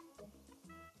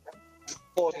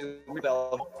 Do you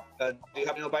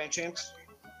happen to know by any chance?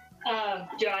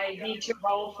 Do I need to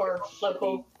roll for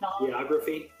local knowledge?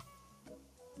 Geography?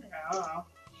 I don't know.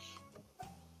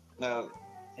 No.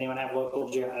 Anyone have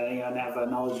anyone have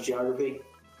knowledge of geography?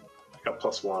 I got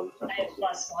 +1. I have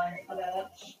 +1 for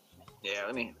that. Yeah,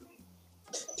 let me.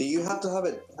 Do you have to have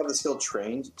the skill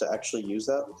trained to actually use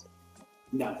that?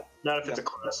 No, Not if it's a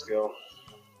class skill.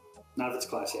 not if it's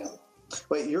class, yeah.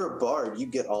 Wait, you're a bard. You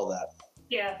get all that,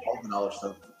 Yeah. all the knowledge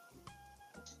stuff.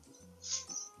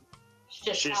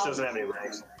 Just She just doesn't have any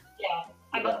ranks. Yeah.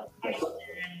 I'm a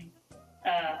in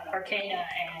Arcana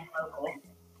and local.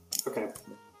 Okay.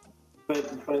 But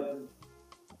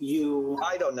you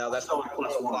I don't know. That's still have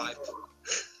 +1. five.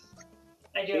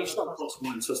 I do You have still have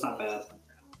 +1, so it's not bad.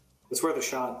 It's worth a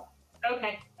shot.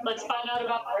 Okay. Let's find out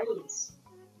about roads.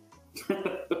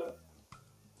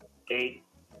 8.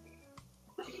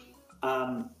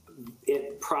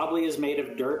 It probably is made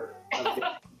of dirt of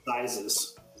different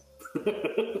sizes.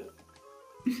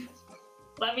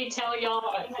 Let me tell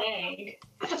y'all a thing.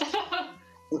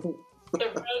 The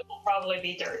road will probably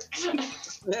be dirt.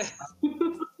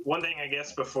 One thing, I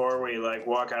guess, before we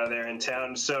walk out of there in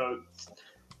town. So,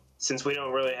 since we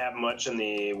don't really have much in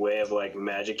the way of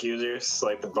magic users,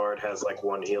 the bard has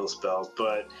 1 heal spell.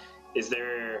 But is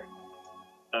there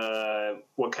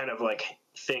what kind of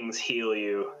things heal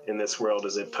you in this world?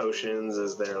 Is it potions?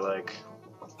 Is there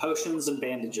Potions and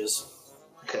bandages.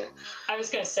 Okay. I was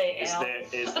gonna say ale.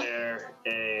 Is there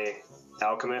a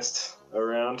alchemist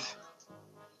around?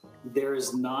 There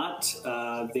is not.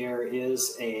 There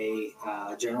is a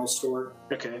general store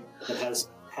Okay.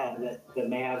 that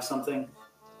may have something.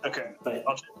 Okay. But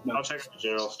I'll check the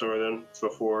general store then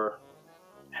before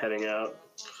heading out.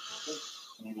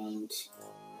 And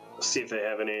See if they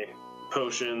have any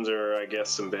potions or I guess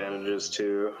some bandages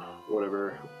too.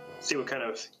 Whatever. See what kind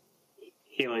of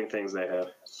healing things they have.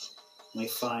 let me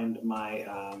find my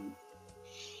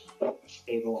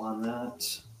table on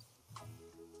that.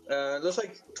 Looks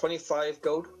like 25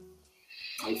 gold.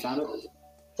 Oh, you found it?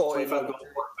 For 25 gold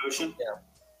for a potion?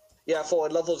 Yeah, for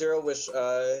level 0, which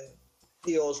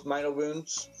heals minor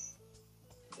wounds.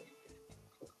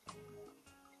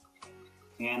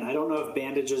 And I don't know if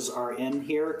bandages are in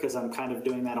here because I'm kind of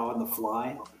doing that on the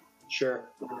fly. Sure.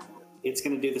 It's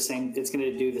going to do the same. It's going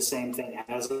to do the same thing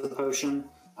as a potion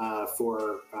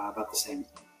for about the same.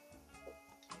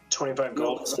 25 No,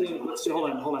 gold. let's do.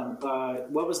 Hold on.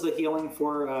 What was the healing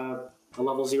for a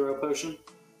level 0 potion?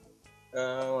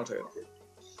 1 second.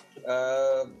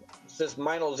 says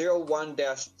minor 01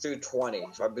 through 20.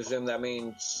 So I presume that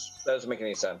means that doesn't make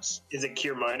any sense. Is it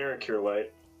Cure Minor or Cure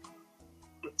Light?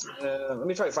 Let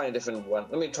me try to find a different one.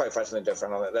 Let me try to find something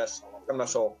different on that. I'm not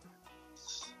sure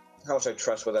how much I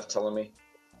trust what that's telling me.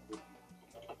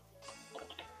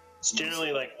 It's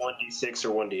generally like 1d6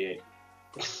 or 1d8.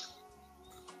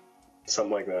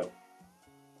 Something like that.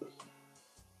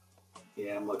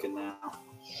 Yeah, I'm looking now.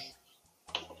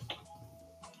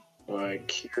 Like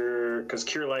Cure, because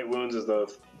Cure Light Wounds is the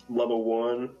level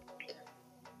 1,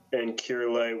 and Cure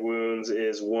Light Wounds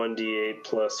is 1d8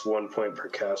 plus 1 point per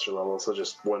caster level, so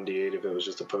just 1d8 if it was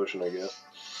just a potion, I guess.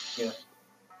 Yeah.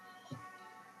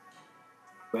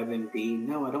 WebMD.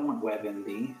 No, I don't want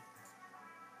WebMD.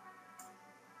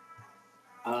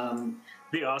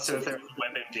 Be awesome if there was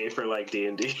WebMD for like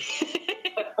D&D.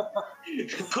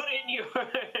 Put in your.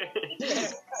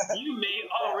 You may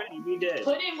already be dead.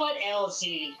 Put in what ails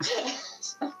you.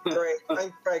 Great,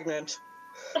 I'm pregnant.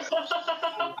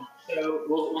 So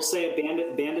we'll say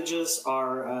bandages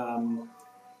are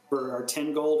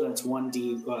 10 gold, and it's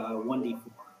 1d4.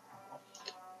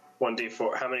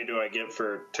 1d4. How many do I get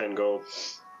for 10 gold?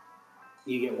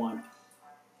 You get 1.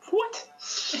 What?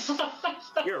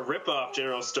 You're a ripoff,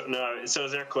 General. No, so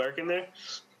is there a cleric in there?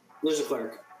 There's a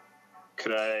cleric.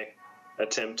 Could I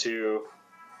attempt to?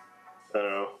 I don't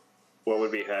know. What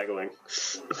would be haggling?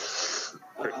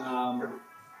 I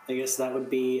guess that would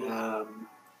be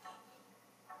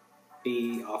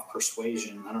off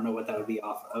persuasion. I don't know what that would be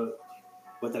off of,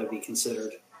 what that would be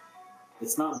considered.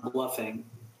 It's not bluffing.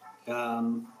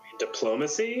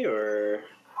 Diplomacy or?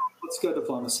 Let's go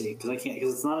diplomacy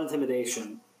because it's not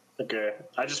intimidation. Okay,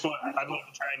 I'd like to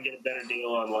try and get a better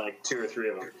deal on like 2 or 3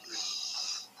 of them.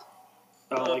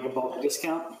 Oh, like a bulk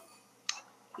discount?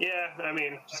 Yeah, I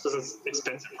mean, just because it's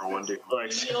expensive for one dude.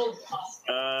 Like,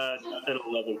 an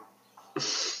 11.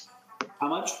 How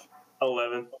much?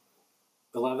 11.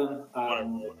 11.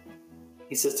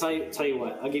 He says, "Tell you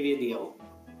what, I'll give you a deal.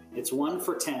 It's 1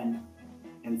 for 10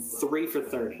 and 3 for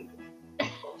 30."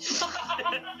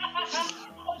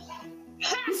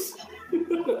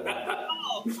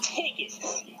 Oh, take it.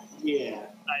 Yeah.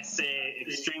 I say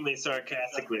extremely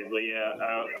sarcastically, but yeah,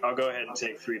 I'll go ahead and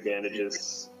take 3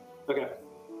 bandages. Okay.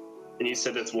 And you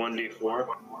said it's 1d4?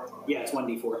 Yeah, it's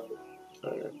 1d4.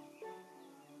 Okay.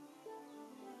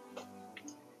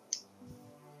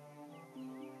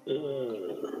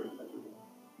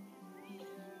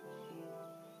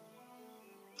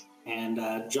 And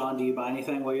John, do you buy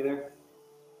anything while you're there?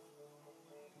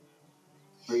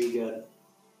 Or are you good?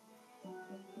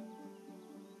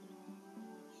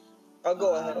 I'll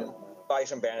go ahead and buy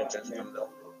some bandages from them.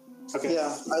 Okay.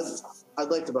 Yeah, I'd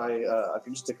like to buy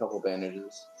just a couple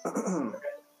bandages. I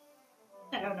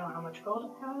don't know how much gold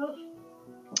I have.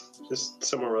 Just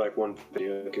somewhere like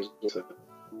 150.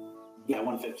 Yeah,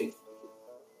 150.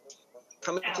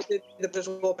 How much did the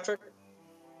physical, Patrick?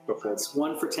 Before. It's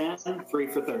 1 for 10, 3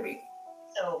 for 30.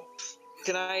 So,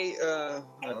 Can I,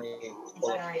 let me...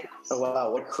 sorry. Oh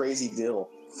wow, what crazy deal!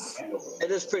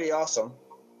 It is pretty awesome.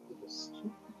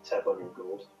 Tap on your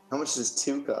gold. How much does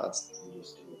 2 cost?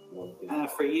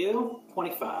 For you,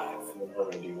 25.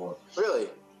 Really?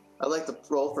 I'd like to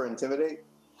roll for intimidate.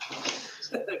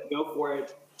 Go for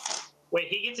it. Wait,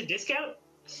 he gets a discount?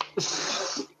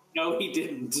 No, he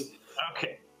didn't.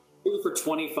 Okay. 2 for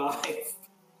 25.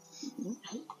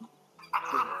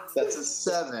 That's a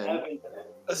 7.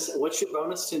 What's your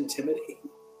bonus to intimidate?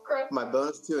 My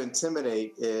bonus to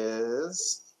intimidate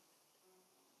is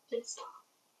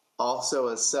also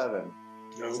a 7.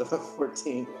 No. So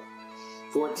 14.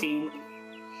 14.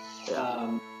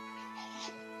 Yeah.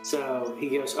 So he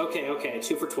goes, okay,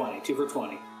 2 for 20, 2 for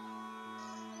 20.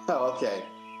 Oh, okay.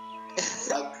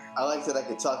 I like that I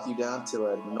could talk you down to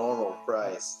a normal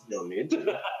price. No need to. If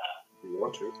you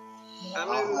want to.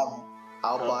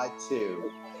 I'll buy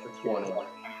 2 for 20.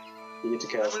 You get to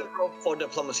I'm cash going it. to roll for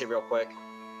diplomacy real quick.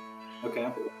 Okay. Yeah,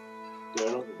 I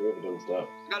don't know if it does stuff.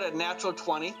 Got a natural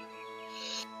 20.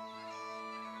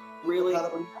 Really? How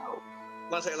do we know?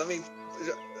 One second,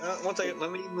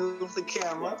 let me move the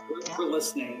camera. We're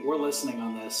listening. We're listening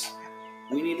on this.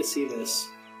 We need to see this.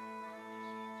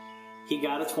 He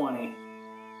got a 20.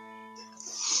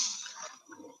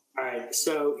 All right.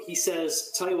 So he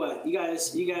says, "Tell you what, you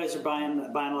guys are buying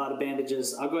a lot of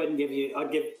bandages. I'll go ahead and give you.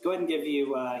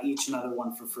 Each another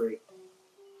one for free."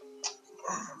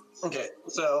 Okay,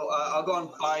 so I'll go and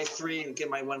buy 3 and get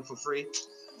my 1 for free.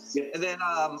 Yep. And then,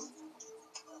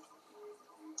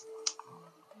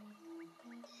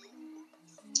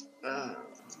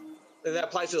 that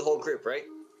applies to the whole group, right?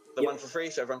 The Yep. 1 for free,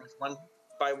 so everyone gets 1.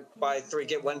 Buy 3,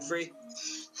 get 1 free.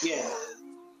 Yeah.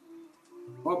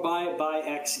 Or buy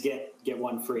X, get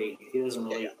one free. He doesn't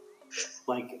really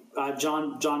like.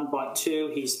 John bought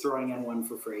 2. He's throwing in 1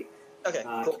 for free. Okay,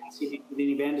 cool. Cassie, do you need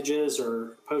any bandages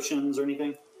or potions or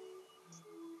anything?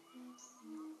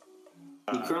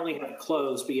 You currently have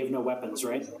clothes, but you have no weapons,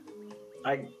 right?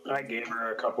 I gave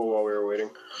her a couple while we were waiting.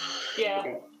 Yeah.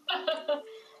 Okay.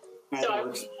 So I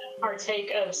would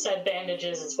partake of said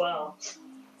bandages as well.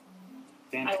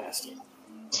 Fantastic.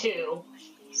 2.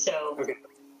 So Okay.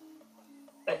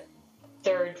 a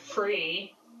third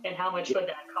free. And how much would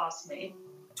that cost me?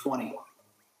 20.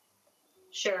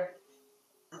 Sure.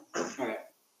 All right.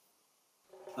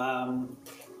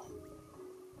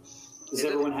 Does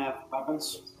everyone have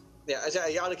weapons? Yeah, I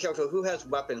said, out of character, who has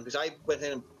weapons? Because I went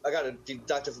in, I got a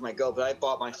deductive for my go, but I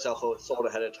bought myself a sword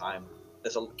ahead of time.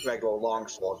 It's a regular long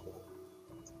sword.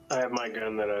 I have my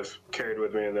gun that I've carried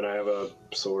with me, and then I have a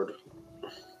sword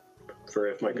for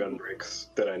if my gun breaks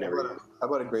that I never use. How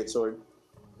about a great sword?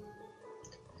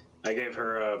 I gave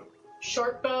her a...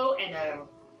 Short bow and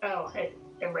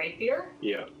a rapier?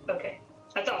 Yeah. Okay.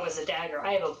 I thought it was a dagger.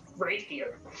 I have a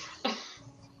rapier.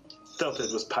 Felt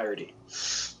it was piratey.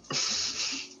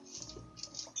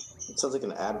 It sounds like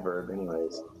an adverb,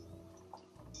 anyways.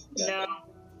 No.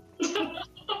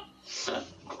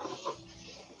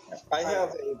 I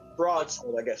have a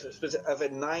broadsword, I guess. I have a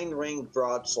 9-ring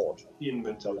broadsword. He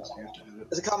invented it, so you have to have it.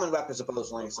 It's a common weapon,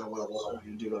 supposedly. So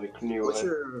You do like new...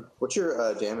 What's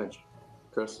your damage,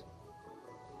 Chris?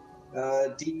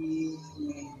 Let me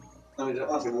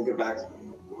get back.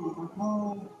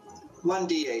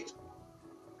 1d8.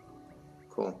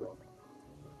 Cool.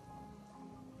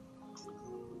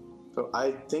 So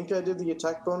I think I did the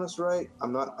attack bonus right.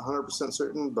 I'm not 100%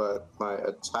 certain, but my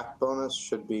attack bonus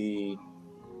should be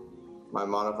my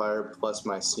modifier plus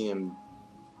my CM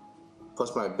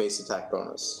plus my base attack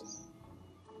bonus.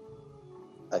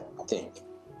 I think.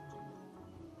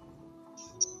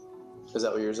 Is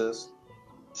that what yours is?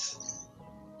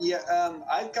 Yeah,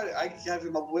 I have to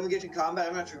remember, when we get to combat,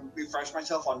 I'm going to have to refresh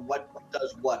myself on what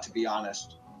does what, to be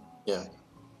honest. Yeah.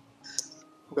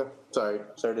 Okay. Sorry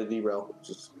to derail.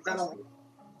 Just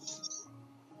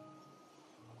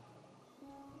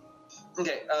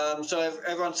Okay, so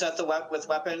everyone set with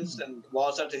weapons and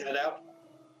walls up to head out?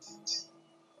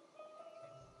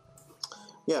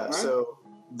 yeah. So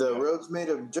the road's made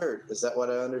of dirt. Is that what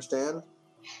I understand?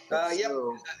 Yep.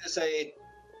 So, It's a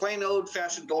plain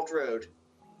old-fashioned dirt road.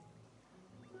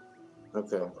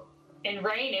 okay. In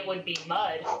rain, it would be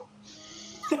mud.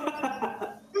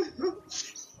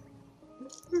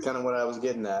 Kind of what I was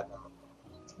getting at.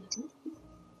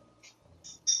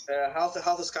 How's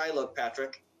the sky look,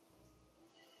 Patrick?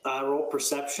 Roll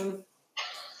perception.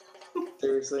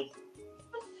 Seriously?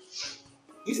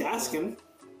 He's asking.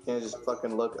 Can't I just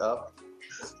fucking look up?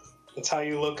 That's how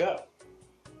you look up.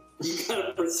 You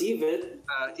gotta perceive it.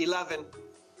 11.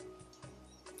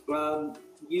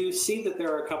 You see that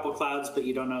there are a couple clouds, but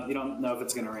you don't know if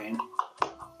it's gonna rain.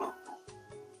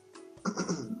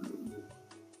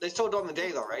 They still during the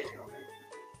day, though, right?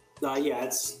 Yeah,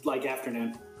 it's like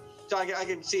afternoon. So I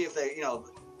can see if they,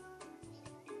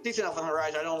 decent enough on the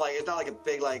horizon. It's not like a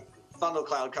big,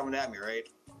 thundercloud coming at me, right?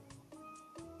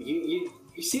 You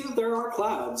see that there are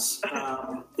clouds.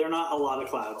 They're not a lot of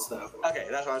clouds, though. Okay,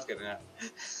 that's what I was getting at.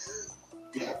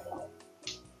 Yeah.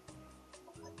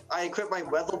 I equipped my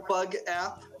Weatherbug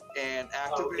app and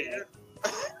activated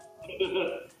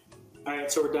it. All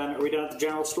right, so we're done. Are we done at the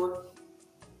general store?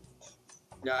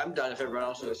 Yeah, I'm done if everyone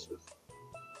else is.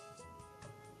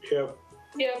 Yep.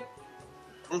 Yep.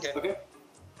 Okay. Okay.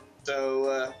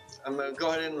 So I'm going to go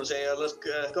ahead and say, let's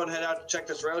go and head out to check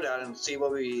this road out and see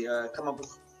what we come up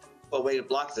with a way to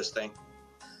block this thing.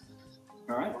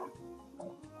 All right.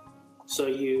 So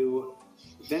you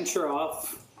venture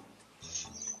off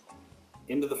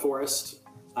into the forest.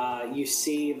 You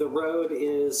see the road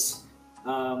is,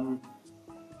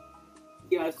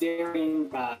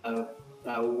 varying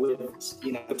with,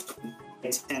 between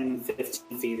 10,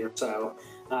 15 feet or so.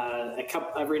 A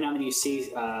couple every now and then you see.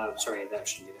 Sorry, that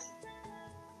shouldn't do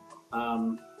that.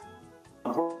 On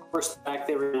horseback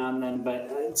every now and then, but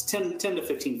it's 10 to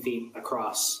 15 feet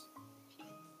across.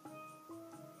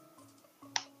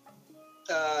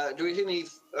 Do we see any?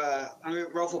 I'm going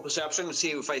to roll for perception to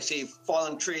see if I see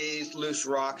fallen trees, loose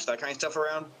rocks, that kind of stuff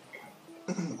around.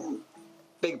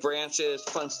 Big branches,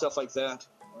 fun stuff like that.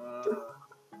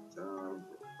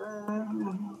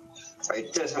 I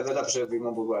just have that up so I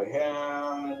remember what I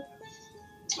had.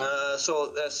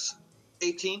 So that's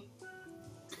 18.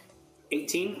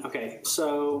 18. Okay,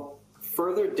 so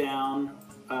further down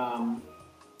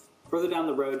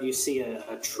the road, you see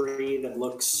a tree that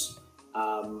looks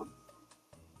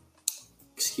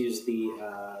excuse the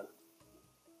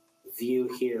view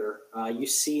here. You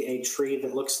see a tree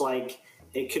that looks like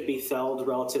it could be felled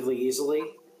relatively easily.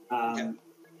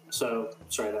 So,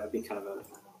 sorry, that would be kind of a... It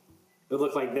would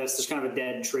look like this. There's kind of a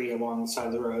dead tree along the side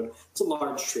of the road. It's a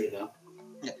large tree, though.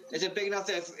 Yeah. Is it big enough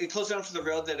that if it close enough to the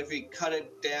road that if we cut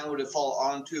it down, would it fall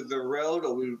onto the road,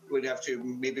 or we would have to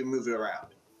maybe move it around?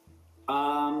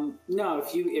 No,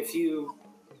 if you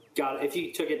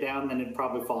took it down, then it'd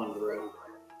probably fall into the road.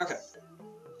 Okay.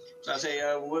 So I say,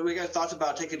 what we got thoughts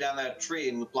about taking down that tree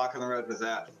and blocking the road with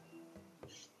that?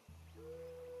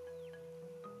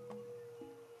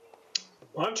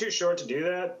 Well, I'm too short to do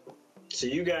that, so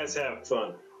you guys have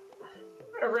fun.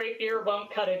 A rapier won't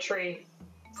cut a tree.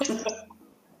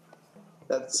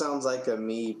 That sounds like a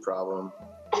me problem.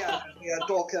 Yeah,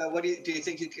 Dork. What do you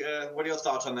think? What are your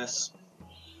thoughts on this?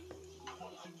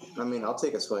 I mean, I'll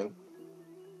take a swing.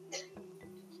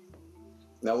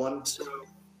 No one? So,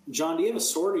 John, do you have a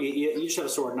sword? Or you just have a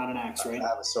sword, not an axe, right? I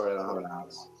have a sword. I don't have an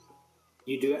axe.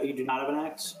 You do not have an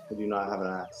axe? I do not have an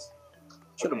axe.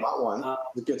 Should have bought one.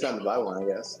 It's a good time to buy one, I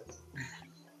guess.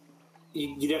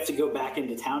 You'd have to go back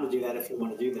into town to do that if you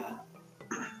want to do that.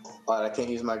 I can't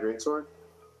use my greatsword.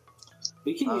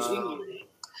 You can use.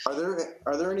 Are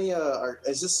there any?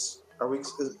 Is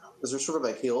there sort of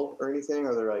a hill or anything?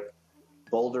 Are there like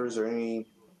boulders or any?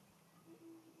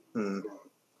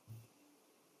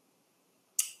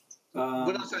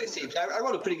 What else did I see? I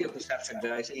wrote a pretty good perception.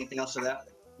 Did I see anything else to that?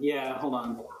 Yeah, hold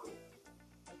on.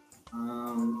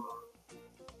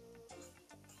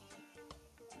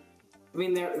 I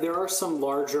mean, there are some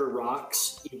larger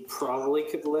rocks you probably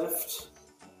could lift.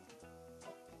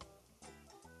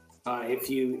 If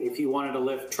you wanted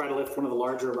to try to lift one of the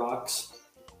larger rocks,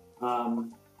 to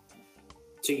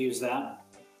use that.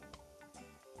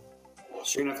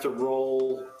 So you're gonna have to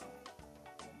roll.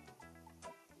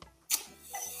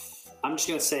 I'm just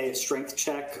gonna say a strength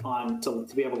check to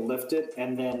be able to lift it,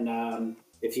 and then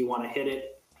if you want to hit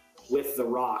it with the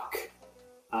rock,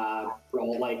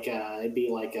 roll like it'd be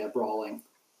like brawling.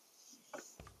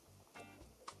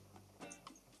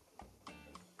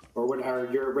 Or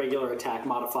your regular attack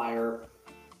modifier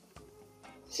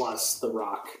plus the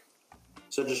rock.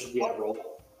 So just roll.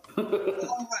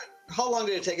 How long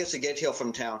did it take us to get here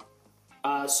from town?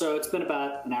 So it's been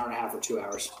about an hour and a half or 2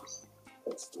 hours.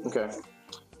 Okay.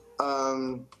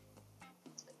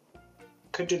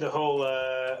 Could do the whole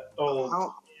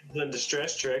old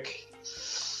distress trick.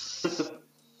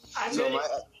 I'm So really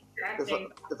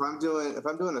if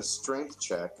I'm doing a strength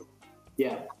check,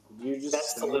 Yeah,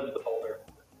 that's to lift the boulder.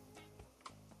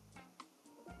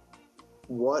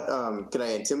 What can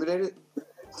I intimidate it?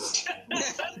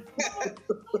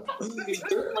 You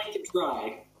certainly can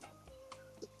try.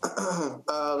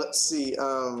 Let's see.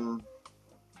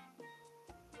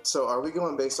 So are we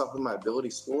going based off of my ability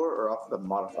score or off of the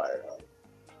modifier?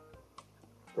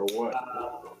 Or what?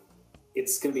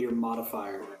 It's going to be your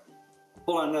modifier.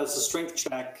 Hold on, no, it's a strength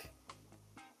check.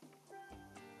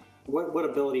 What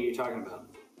ability are you talking about?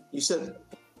 You said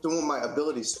my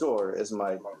ability score is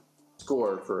my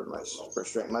score for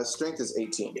strength. My strength is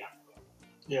 18.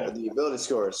 Yeah. But the ability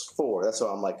score is 4. That's why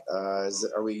I'm like, are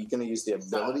we going to use the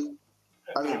ability?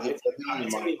 I mean, the ability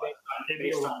modifier. It'd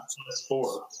be around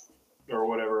 +4 or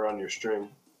whatever on your string.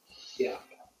 Yeah,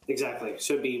 exactly.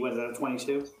 Should be, what is that,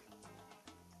 22?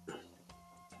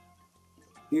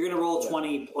 You're going to roll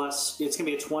 20 plus, it's going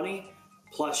to be a 20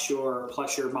 plus your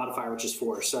modifier, which is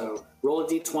 4. So roll a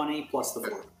d20 plus the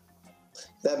 4.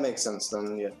 That makes sense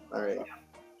then, yeah. All right. Yeah.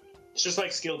 It's just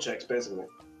like skill checks, basically.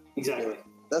 Exactly.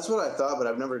 That's what I thought, but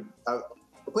I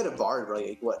played a bard for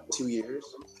 2 years?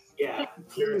 Yeah.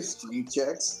 Street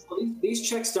checks? Well, these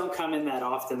checks don't come in that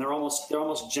often. They're almost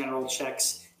general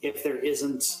checks if there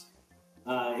isn't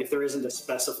a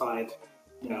specified,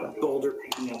 boulder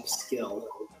picking up skill.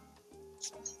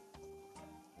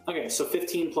 Okay, so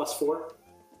 15 plus 4?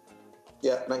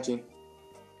 Yeah, 19.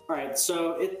 All right,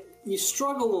 so you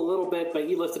struggled a little bit, but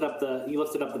you lifted up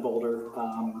the boulder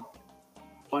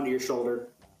onto your shoulder.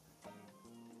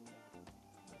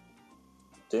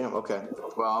 Damn, okay.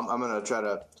 Well, I'm going to try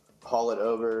to haul it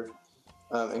over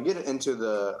and get it into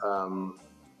the...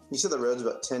 you said the road's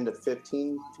about 10 to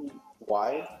 15 feet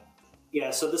wide?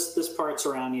 Yeah, so this part's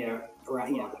around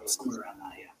somewhere around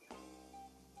that, yeah.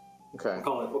 Okay. I'll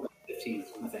call it 15,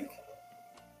 I think.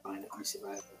 Find it. Let me see if I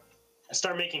have it. I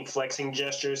start making flexing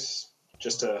gestures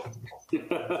just to be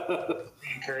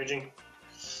encouraging.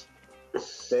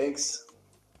 Thanks,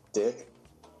 Dick.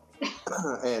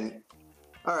 And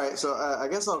all right, so I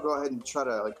guess I'll go ahead and try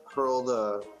to hurl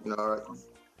the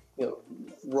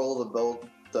roll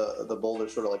the boulder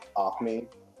sort of off me.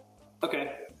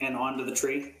 Okay, and onto the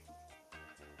tree.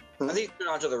 I think he's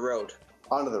onto the road.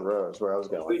 Onto the road is where I was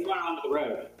going. We've gone onto the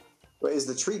road. Wait, is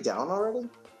the tree down already?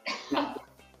 No.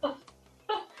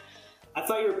 I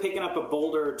thought you were picking up a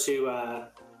boulder to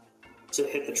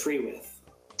hit the tree with.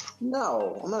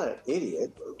 No, I'm not an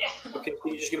idiot. Okay, so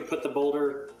you're just gonna put the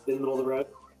boulder in the middle of the road?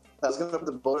 I was going to put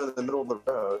the boulder in the middle of the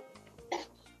road.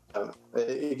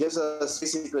 It gives us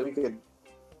basically we could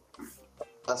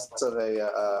less of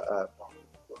a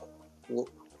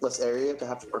less area to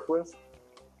have to work with.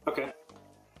 Okay.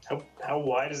 How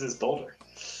wide is this boulder?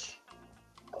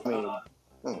 I mean, I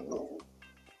don't know.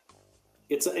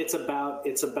 It's about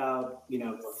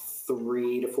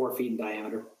 3 to 4 feet in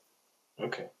diameter.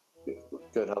 Okay.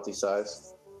 Good healthy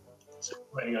size. So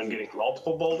planning on getting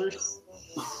multiple boulders?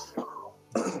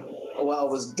 Well, I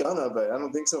was gonna, but I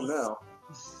don't think so now.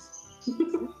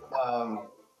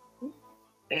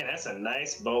 Man, that's a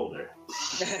nice boulder.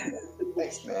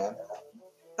 Thanks, man.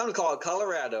 I'm gonna call it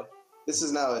Colorado. This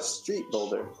is now a street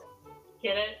boulder.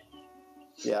 Get it?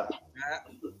 Yeah.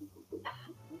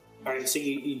 All right, so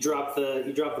you drop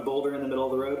the boulder in the middle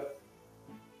of the road.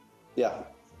 Yeah.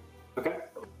 Okay.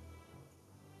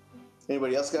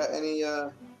 Anybody else got any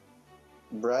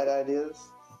bright ideas?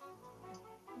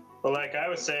 Well, like I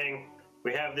was saying,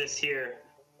 we have this here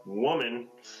woman,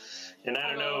 and I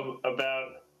don't know about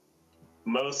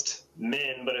most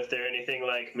men, but if they're anything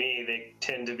like me, they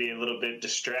tend to be a little bit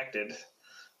distracted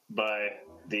by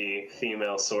the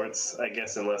female sorts, I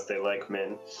guess, unless they like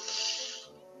men.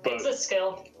 But It's a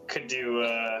skill. could do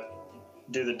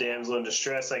the damsel in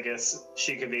distress. I guess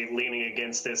she could be leaning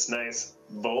against this nice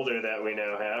boulder that we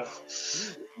now have.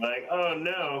 Like, oh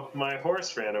no, my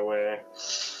horse ran away.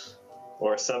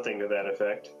 Or something to that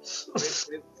effect. What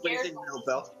do you think,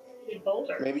 Bell? Good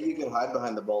boulder. Maybe you could hide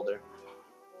behind the boulder.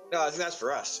 No, I think that's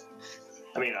for us.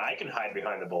 I mean, I can hide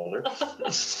behind the boulder.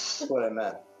 That's what I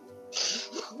meant.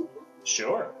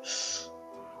 Sure.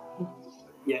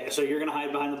 Yeah, so you're gonna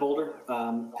hide behind the boulder,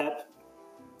 Pep?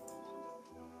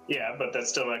 Yeah, but that's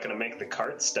still not going to make the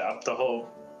cart stop. The whole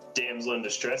damsel in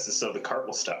distress is so the cart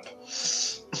will stop.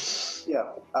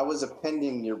 Yeah, I was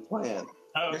appending your plan,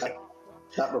 Oh, okay.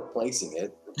 not replacing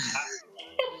it.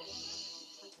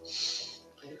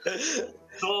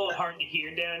 It's a little hard to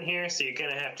hear down here, so you're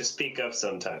going to have to speak up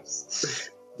sometimes.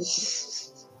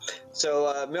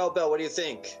 So, Mel Bell, what do you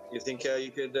think? You think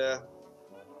you could be a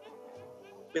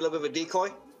little bit of a decoy?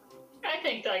 I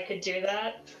think I could do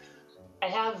that. I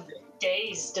have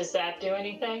daze. Does that do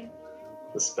anything?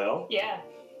 The spell? Yeah.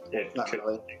 It Not could,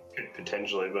 really. it could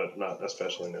potentially, but not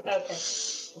especially. No. Okay.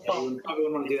 Yeah, you probably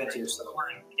wouldn't want to do that to yourself.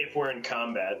 If we're in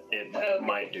combat, it Okay.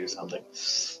 might do something.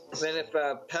 Then if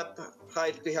Pep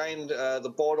hides behind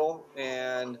the portal,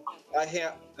 and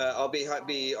I'll be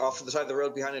off to the side of the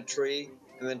road behind a tree,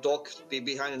 and then Dolk be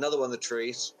behind another one of the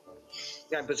trees.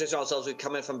 Yeah, and position ourselves. We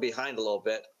come in from behind a little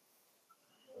bit.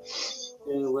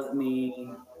 Okay, let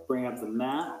me bring up the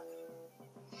map.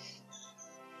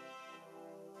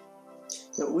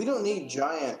 No, we don't need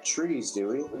giant trees, do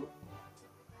we?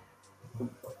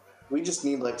 We just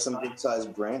need like some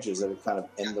big-sized branches that are kind of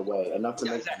in the way, enough to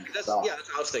Yeah, make exactly. them That's stop. what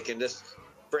I was thinking. Just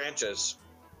branches.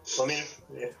 Well, I mean,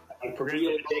 if we're going to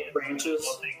Really do big branches. I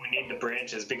don't think we need the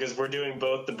branches, because we're doing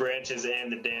both the branches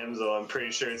and the damsel. I'm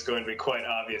pretty sure it's going to be quite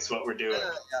obvious what we're doing.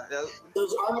 Yeah.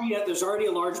 There's already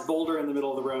a large boulder in the middle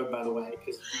of the road, by the way,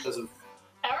 because of.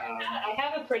 I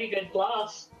have a pretty good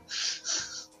bluff.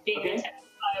 Being Okay. attacked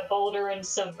by a boulder and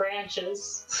some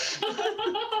branches.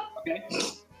 Okay.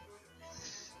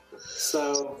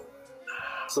 So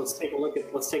let's take a look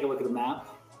at the map.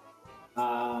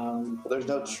 There's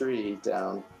no tree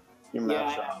down your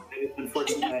map. Yeah,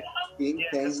 unfortunately. Can you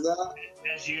change that?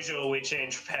 As usual, we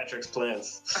changed Patrick's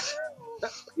plans.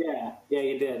 Yeah,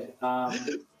 you did.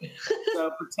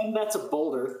 So pretend that's a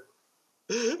boulder,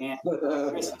 and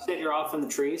Chris, you said you're off in the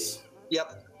trees.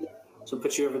 Yep. So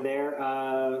put you over there,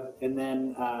 and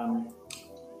then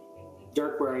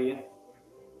Dirk, where are you?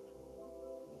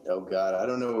 Oh God, I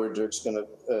don't know where Dirk's gonna.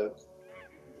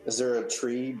 Is there a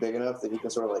tree big enough that he can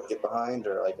sort of like get behind,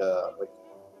 or like a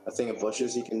thing of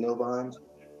bushes he can kneel behind?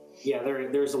 Yeah,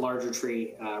 there's a larger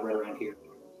tree right around here,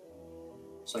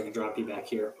 so I can drop you back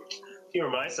here. If you were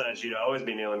my size, you'd always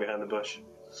be kneeling behind the bush.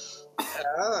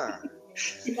 Ah.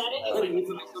 Is that it?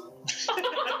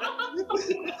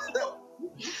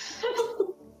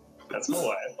 That's my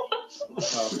wife.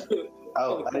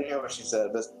 Oh, I didn't hear what she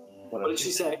said, but What did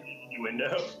she say? The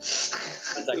window.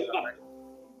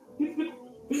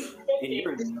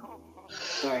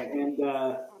 All right, and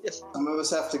some of us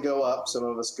have to go up, some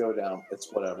of us go down. It's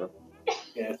whatever.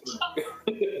 yeah,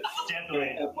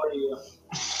 Definitely. where are you?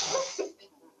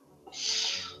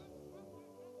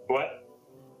 What?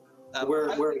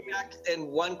 I'll be back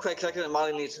in 1 quick second, and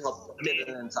Molly needs help getting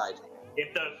inside.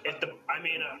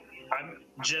 I'm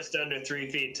just under 3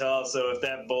 feet tall, so if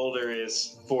that boulder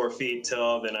is 4 feet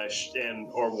tall, then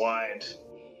or wide.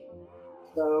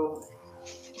 So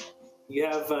you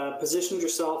have positioned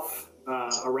yourself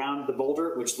around the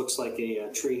boulder, which looks like a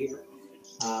tree here.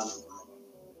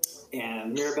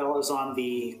 And Mirabella's on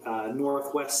the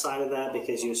northwest side of that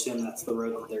because you assume that's the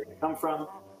road that they're going to come from.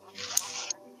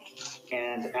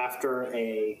 And after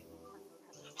a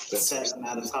set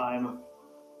amount of time,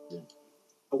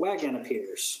 a wagon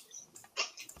appears.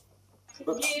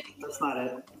 Oops, that's not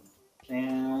it.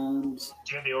 And do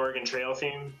you have the Oregon Trail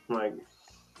theme? Like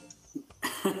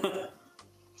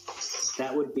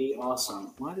that would be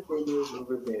awesome. Why did they move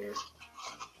over there?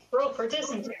 Roll for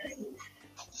dysentery.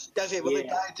 Does it really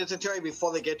die of dysentery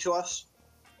before they get to us?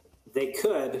 They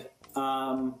could,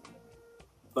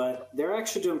 but they're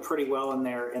actually doing pretty well in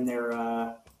their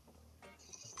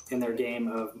game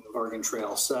of Oregon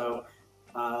Trail. So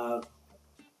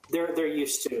they're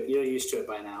used to it. You're used to it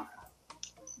by now.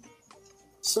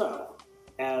 So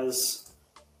as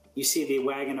you see the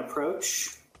wagon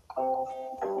approach,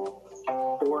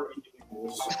 4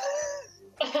 individuals.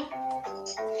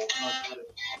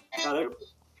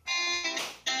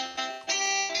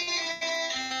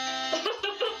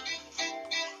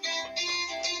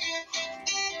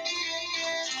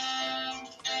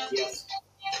 Yes.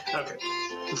 Okay.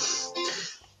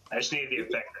 I just need the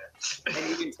effect there.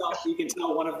 And you can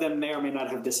tell one of them may or may not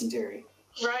have dysentery.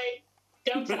 Right.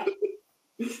 Don't tell.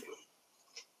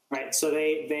 Right. So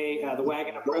they the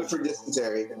wagon Roll approach. for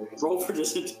dysentery. Roll for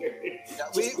dysentery.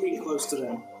 Just getting close to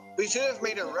them. We should have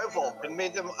made a river and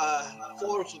made them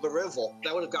followers of the river.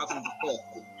 That would have got them full.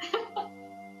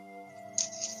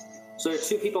 So there are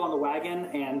 2 people on the wagon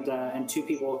and 2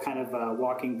 people kind of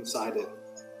walking beside it.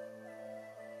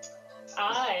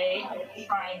 I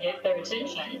try and get their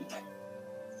attention.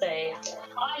 Say,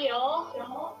 hi,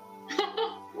 y'all.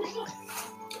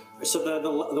 So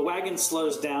the wagon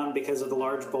slows down because of the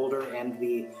large boulder and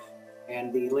the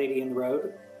lady in the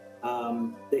road.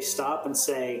 They stop and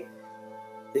say,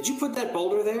 "Did you put that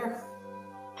boulder there?"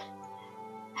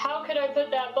 How could I put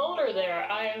that boulder there?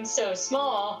 I am so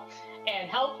small and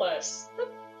helpless.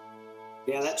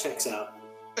 Yeah, that checks out.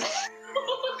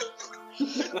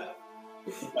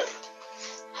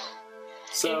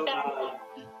 So In fact,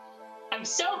 I'm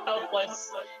so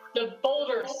helpless. The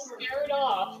boulder scared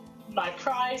off my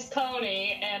prized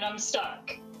pony, and I'm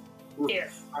stuck. Here.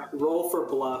 roll for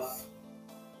bluff.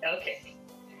 Okay.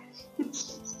 You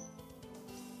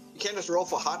can't just roll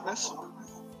for hotness.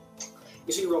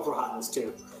 You should roll for hotness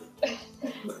too.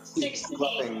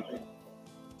 16.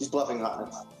 He's bluffing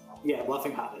hotness. Yeah,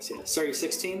 bluffing hotness. Yeah. Sorry,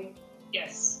 16.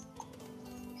 Yes.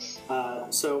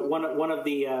 So one of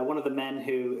the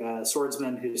men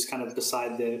swordsman who's kind of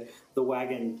beside the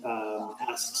wagon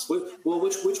asks, "Well,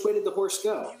 which way did the horse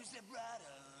go?"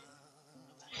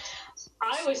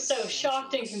 I was so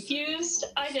shocked and confused,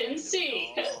 I didn't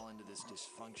see.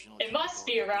 It must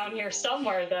be around here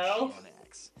somewhere, though.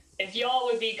 If y'all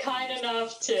would be kind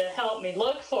enough to help me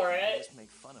look for it.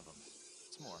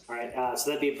 All right.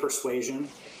 So that'd be a persuasion.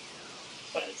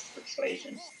 What is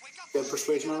persuasion? Good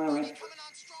persuasion on that, right?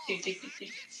 Is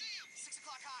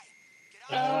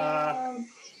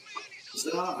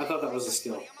it not? I thought that was a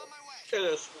skill. It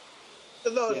is.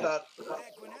 No, it's Yeah. not.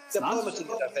 Diplomacy,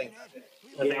 I think.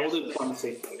 Yeah, we'll do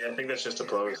diplomacy. Yeah, I think that's just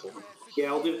diplomacy.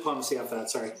 Yeah, we'll do diplomacy off that.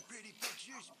 Sorry.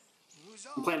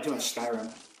 I'm playing too much Skyrim.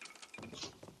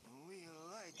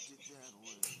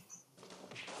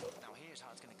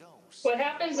 What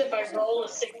happens if I roll a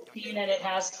 16 and it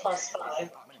has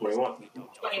 +5? 21.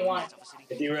 21.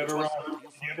 If you ever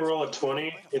roll a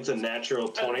 20, it's a natural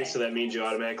 20, Okay. so that means you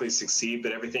automatically succeed,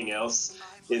 but everything else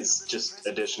is just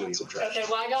addition and subtraction.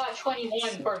 Okay, well, I got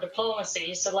 21 for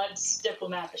diplomacy, so let's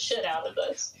diplomat the shit out of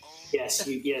this. Yes,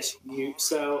 you.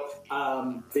 So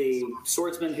the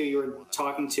swordsman who you were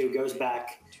talking to goes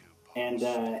back and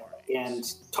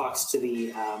talks to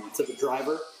the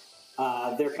driver.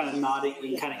 They're kind of nodding.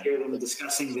 You can kind of hear them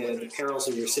discussing the perils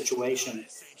of your situation,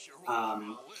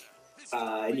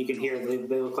 and you can hear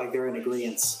they look like they're in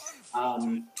agreement.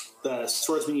 The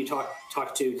swordsman you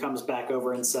talk to comes back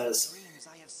over and says,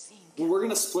 "We're going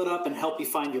to split up and help you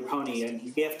find your pony,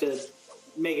 and we have to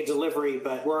make a delivery,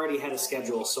 but we're already ahead of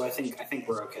schedule, so I think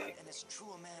we're okay."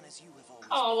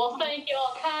 Oh, well, thank you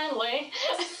all kindly.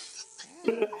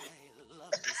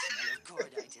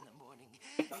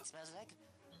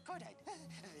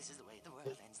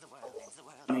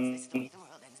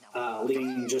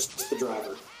 Leaving just the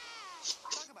driver.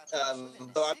 So I'm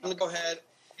going to go ahead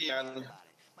and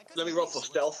let me roll for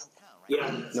stealth.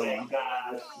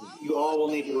 Yeah, you all will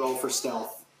need to roll for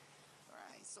stealth.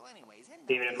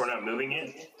 Even if we're not moving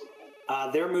it?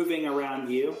 They're moving around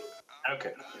you.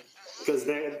 Okay. Because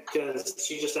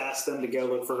she just asked them to go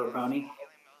look for her pony.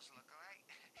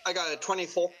 I got a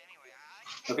 24.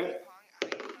 Okay.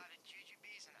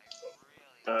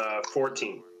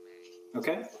 14.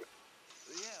 Okay.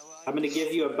 I'm going to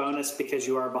give you a bonus because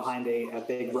you are behind a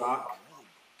big rock.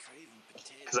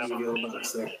 Because I'm give you a little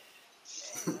bonus there.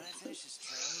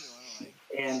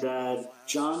 And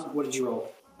John, what did you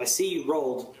roll? I see you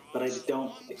rolled, but I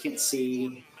can't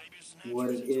see what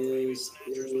it is.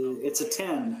 It's a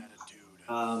 10.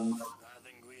 All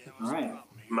right.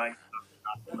 Mike.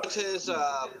 What's his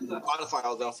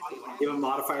modifier, though? You have a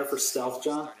modifier for stealth,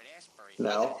 John?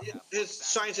 No. His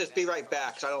sign says "be right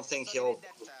back," so I don't think he'll.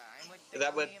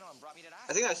 That would.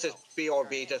 I think that says "B" or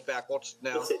 "B" just backwards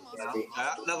now.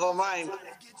 Never mind.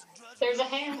 There's a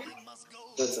hand.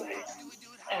 That's a hand.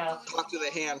 Oh. Talk to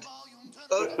the hand.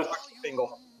 Talk to the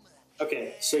bingo.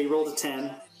 Okay, so you rolled a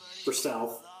 10 for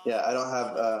stealth. Yeah, I don't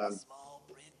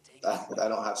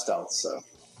have stealth, so.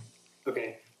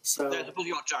 Okay, so. That's a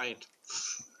Pokemon giant.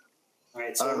 All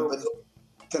right, so. But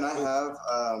can I have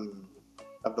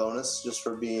a bonus just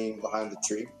for being behind the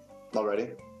tree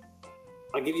already?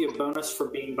 I'll give you a bonus for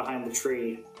being behind the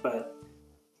tree, but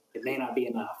it may not be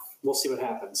enough. We'll see what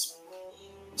happens.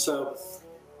 So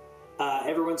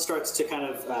everyone starts to kind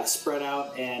of spread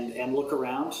out and look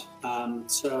around.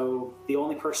 So the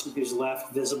only person who's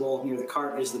left visible near the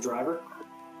cart is the driver.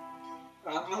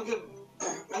 I'm going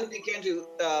to begin to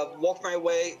walk my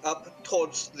way up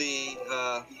towards the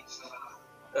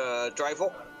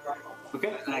driver.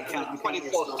 Okay, and I'm counting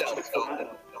 24 your stealth. stealth check on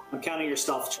that. I'm counting your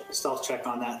stealth check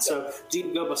on that. So do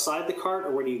you go beside the cart,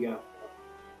 or where do you go?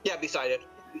 Yeah, beside it.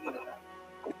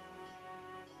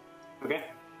 Okay,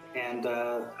 and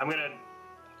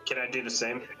Can I do the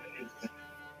same?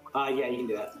 yeah, you can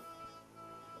do that.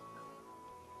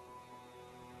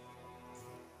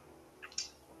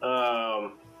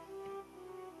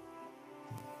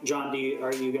 John, are you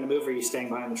going to move, or are you staying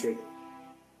behind the tree?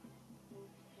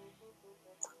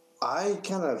 I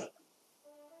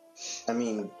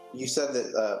mean, you said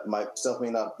that my stealth may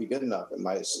not be good enough. Am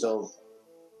I still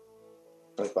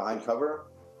behind cover?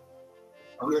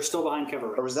 You're still behind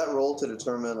cover. Or was that roll to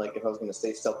determine if I was going to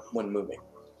stay stealth when moving?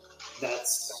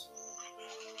 That's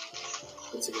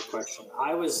a good question.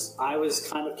 I was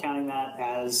kind of counting that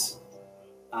as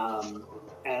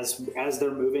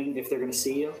they're moving, if they're going to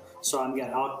see you. So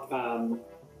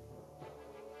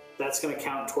that's going to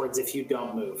count towards if you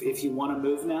don't move. If you want to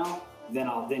move now,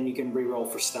 then you can re-roll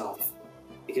for stealth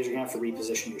because you're going to have to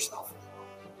reposition yourself.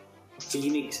 It's a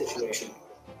unique situation.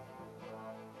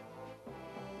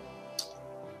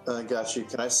 Got you.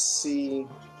 Can I see?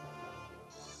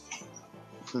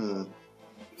 You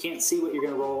can't see what you're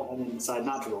going to roll and then decide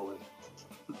not to roll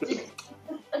it.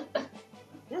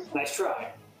 Nice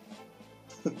try.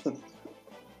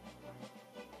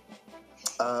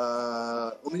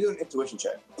 Let me do an intuition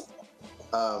check.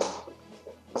 That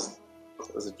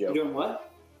was a joke. You're doing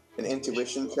what? An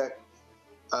intuition check.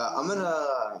 I'm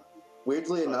gonna,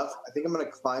 weirdly enough, I think I'm gonna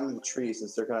climb the tree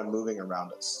since they're kind of moving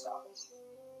around us.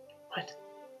 What?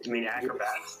 You mean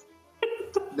acrobatics?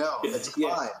 No, it's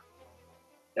climb.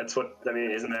 That's what,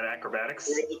 isn't that acrobatics?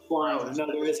 There is a climb. No,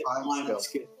 there is a climb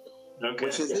skill. Okay.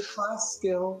 Which is a class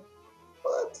skill,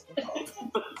 but...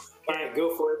 All right,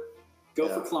 go for it. Go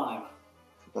for climb.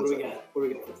 What do we got? What do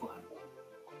we got for climb?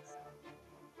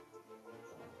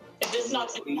 If it's not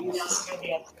something else, I'm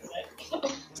going to be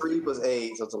up 3 plus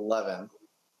 8, so it's 11.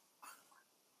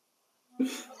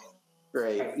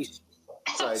 Great.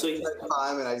 So you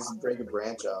climb and I just break a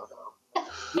branch off.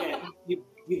 Yeah, you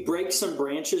break some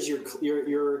branches.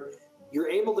 You're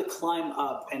able to climb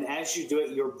up, and as you do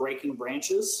it, you're breaking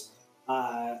branches.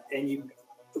 And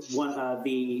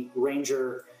the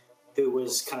ranger who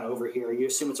was kind of over here, you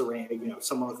assume it's a ranger,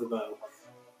 someone with a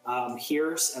bow,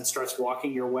 hears and starts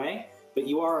walking your way. But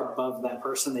you are above that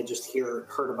person. They just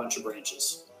heard a bunch of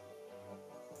branches.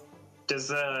 Does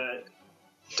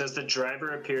the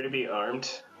driver appear to be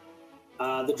armed?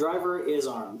 The driver is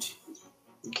armed.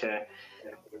 Okay.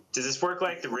 Does this work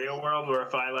like the real world, where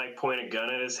if I point a gun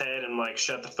at his head and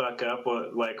shut the fuck up?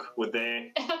 Would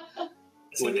they?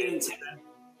 Would they?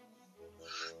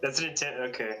 That's an intent.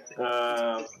 Okay.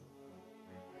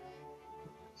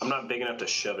 I'm not big enough to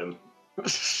shove him.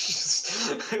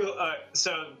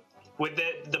 So, with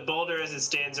the boulder as it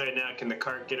stands right now, can the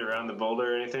cart get around the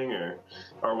boulder or anything, or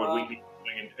would we be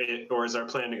doing it, or is our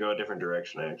plan to go a different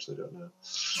direction? I actually don't know.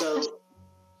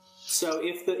 So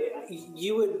if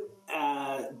you would,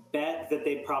 bet that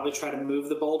they'd probably try to move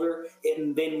the boulder. They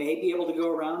may be able to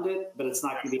go around it, but it's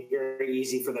not going to be very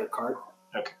easy for their cart.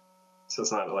 Okay. So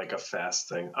it's not like a fast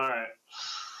thing. All right.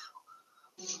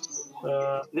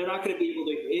 They're not going to be able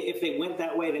to. If they went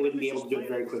that way, they wouldn't be able to do it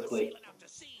very quickly.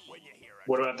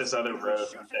 What about this other road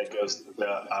that goes the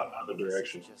other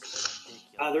direction?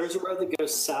 There is a road that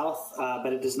goes south,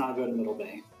 but it does not go to Middle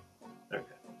Bay. Okay.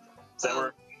 Is that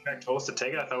where you told us to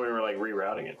take it? I thought we were like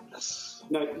rerouting it.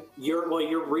 No, you're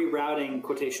rerouting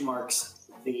quotation marks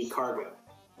the cargo.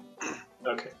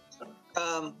 Okay.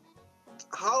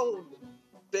 How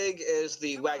big is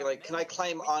the wagon? Like, can I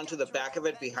climb onto the back of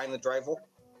it behind the driver?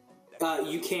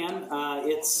 You can.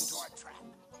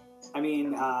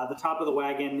 The top of the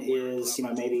wagon is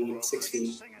maybe 6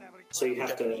 feet, so you'd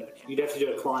have to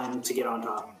do a climb to get on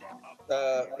top.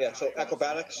 Yeah. So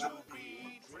acrobatics.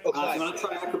 If you want to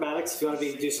try acrobatics, if you want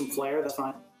to do some flair, that's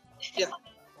fine. Yeah.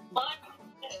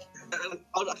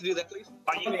 I'll have to do that, please.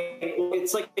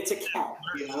 It's a cat.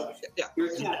 Yeah.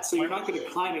 You're a cat, so you're not going to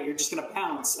climb it. You're just going to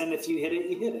pounce, and if you hit it,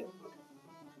 you hit it.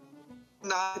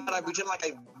 Nah, I pretend like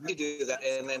I really do that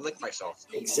and then lick myself.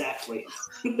 Exactly.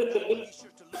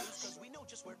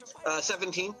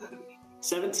 17.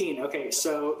 17. Okay,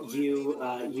 so you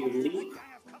leap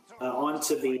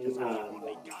onto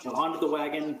the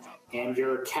wagon, and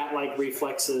your cat-like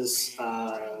reflexes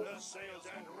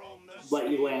let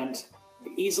you land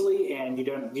easily, and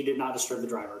you did not disturb the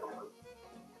driver.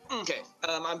 Okay.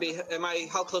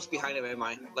 How close behind him am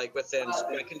I? Like within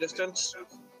striking distance?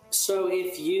 So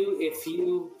if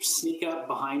you sneak up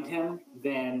behind him,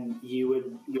 then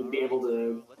you'll be able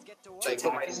to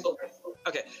attack him.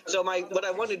 Okay. So what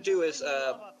I want to do is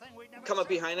come up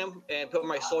behind him and put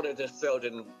my sword in his throat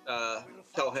and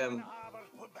tell him.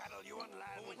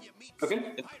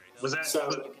 Okay. Was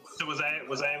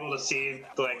I able to see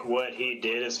like what he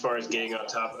did as far as getting on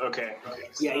top? Okay.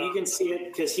 Yeah, you can see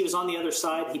it because he was on the other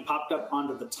side. He popped up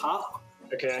onto the top.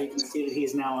 Okay. So you can see that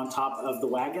he's now on top of the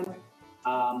wagon,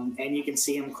 and you can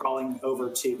see him crawling over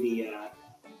to the.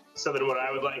 So then, what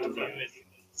I would like to do is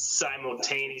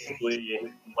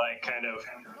simultaneously, like, kind of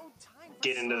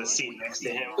get into the seat next to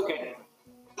him. Okay.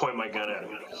 Point my gun at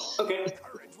him. Okay.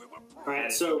 All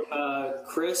right. So,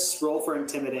 Chris, roll for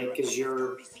intimidate because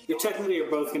you're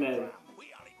both gonna.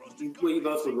 Well, you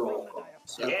both would roll.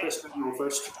 So, Yeah. Chris, roll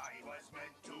first.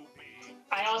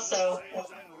 I also.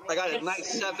 I got a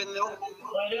nice 7 though.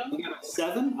 You got a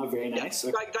 7. Oh, very nice.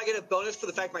 Okay. Did I get a bonus for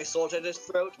the fact my sword's in his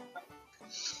throat?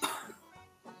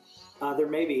 There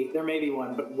may be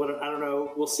one, but I don't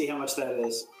know. We'll see how much that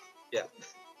is. Yeah.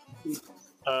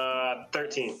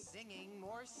 13.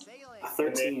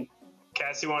 13.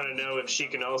 Cassie wanted to know if she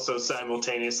can also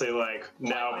simultaneously, like,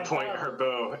 now point her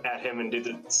bow at him and do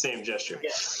the same gesture.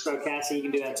 Yeah. So, Cassie, you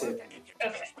can do that too.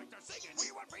 Okay.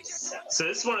 So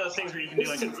this is one of those things where you can do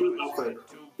like a group effort.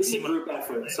 This is a group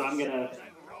effort, so I'm gonna.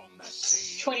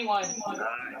 21.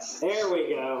 Nice. There we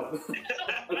go.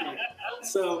 Okay.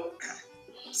 So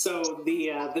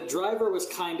the driver was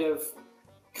kind of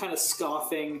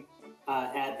scoffing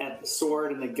at the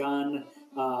sword and the gun,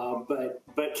 but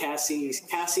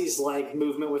Cassie's like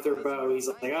movement with her bow. He's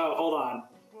like, oh, hold on,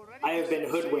 I have been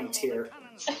hoodwinked here,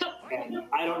 and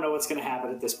I don't know what's going to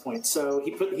happen at this point. So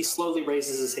he slowly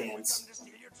raises his hands.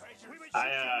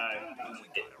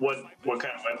 What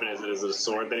kind of weapon is it? Is it a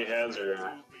sword that he has,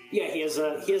 or? Yeah, he has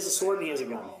a sword and he has a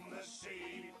gun.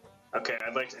 Okay,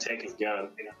 I'd like to take his gun.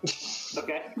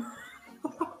 Okay.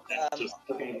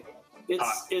 Okay.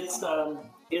 It's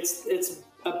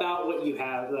about what you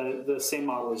have, the same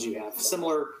model as you have,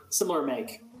 similar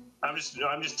make. I'm just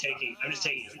taking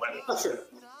his weapon. Oh, sure.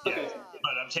 Okay. Yeah,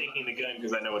 but I'm taking the gun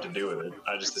because I know what to do with it.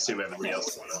 I just assume everybody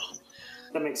else will.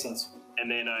 That makes sense. And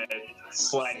then I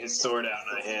slide his sword out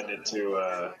and I hand it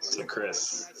to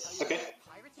Chris. Okay.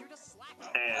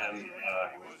 And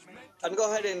I'm gonna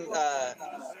go ahead and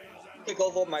kick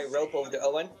over my rope over to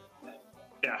Owen.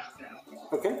 yeah.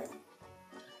 Okay.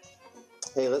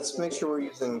 Hey, let's make sure we're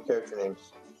using character names.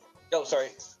 Oh, sorry.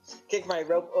 Kick my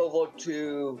rope over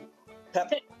to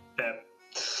Pep. Pep.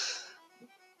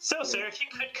 So, sir, if you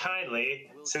could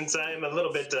kindly, since I'm a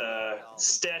little bit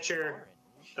stature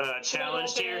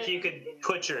challenged here, if you could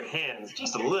put your hands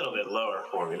just a little bit lower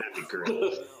for me, that'd be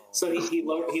great. So he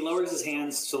lowers his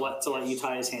hands to let you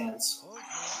tie his hands.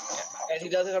 As he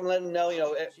does it, I'm letting him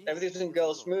know, everything's going to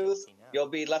go smooth. You'll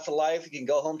be left alive. You can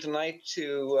go home tonight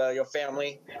to your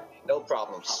family. No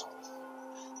problems.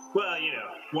 Well,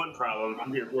 one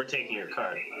problem. We're taking your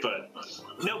card, but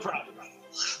no problem.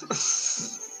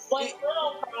 One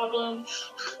little problem,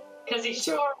 because he's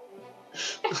short.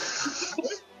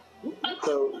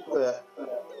 So,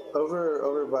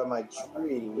 over by my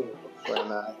tree where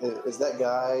I'm at, is that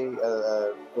guy?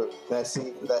 Can I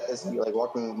see that? Is he like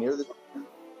walking near the?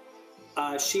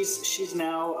 She's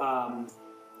now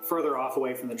further off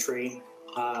away from the tree.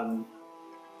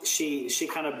 She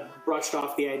kind of brushed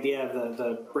off the idea of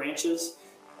the branches.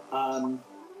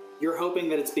 You're hoping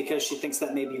that it's because she thinks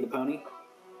that may be the pony.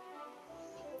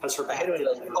 That's her. I hate when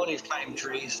those ponies climb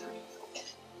trees.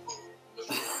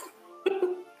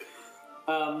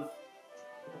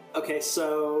 Okay,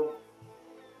 so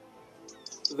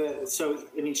I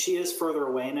mean, she is further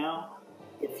away now.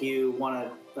 If you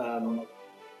want to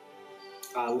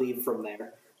leave from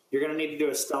there, you're going to need to do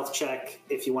a stealth check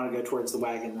if you want to go towards the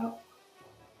wagon, though.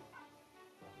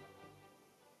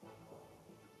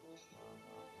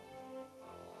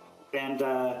 And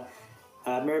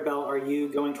Maribel, are you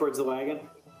going towards the wagon?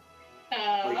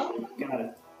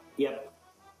 Yep.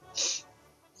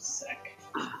 Sick.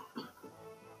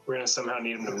 We're gonna somehow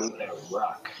need him to move that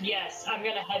rock. Yes, I'm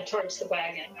gonna head towards the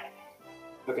wagon.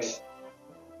 Okay.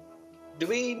 Do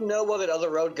we know where that other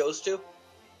road goes to?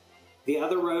 The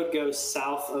other road goes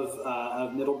south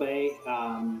of Middle Bay.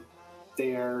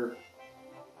 There.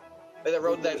 The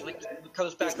road that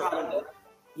comes back around.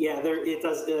 Yeah, it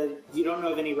does. You don't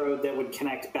know of any road that would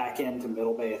connect back into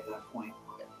Middle Bay at that point.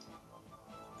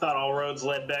 Thought all roads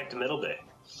led back to Middle Bay.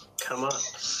 Come on.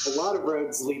 A lot of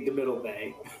roads lead to Middle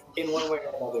Bay, in one way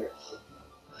or another.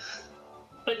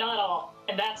 But not all,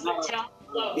 and that's the town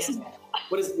slogan.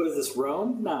 What is this?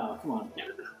 Rome? No, come on.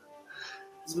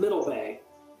 It's Middle Bay.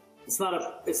 It's not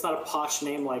a posh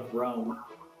name like Rome.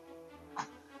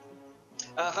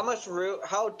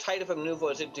 How tight of a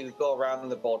maneuver is it to go around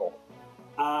the bottle?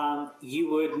 You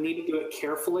would need to do it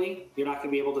carefully. You're not going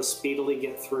to be able to speedily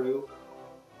get through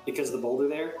because of the boulder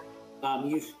there.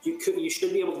 You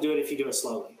should be able to do it if you do it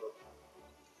slowly.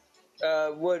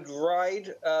 Would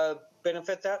ride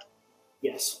benefit that?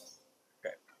 Yes.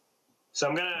 Okay. So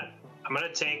I'm gonna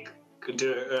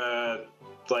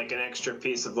like an extra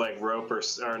piece of like rope or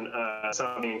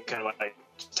something kind of like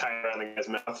tie around the guy's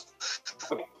mouth.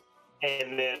 Okay.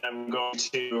 And then I'm going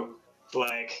to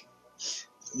like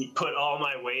put all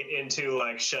my weight into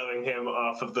like shoving him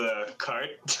off of the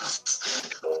cart. And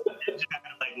just,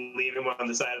 like leave him on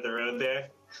the side of the road there.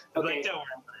 I'm Okay. like, don't worry,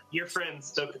 your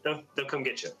friends, they'll come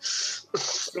get you.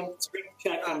 Strength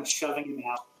check on shoving him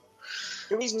out.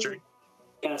 Straight.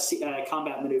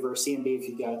 Combat maneuver, CMB if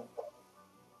you got it.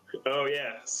 Oh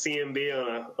yeah, CMB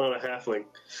on a halfling.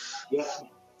 Yeah.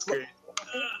 It's great.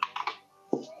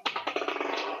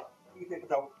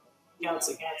 Counts.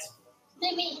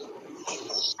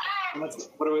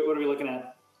 What are we looking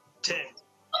at? 10.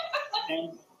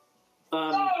 And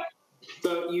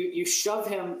so you shove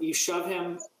him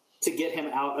to get him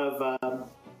out of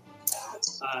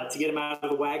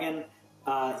the wagon.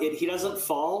 He doesn't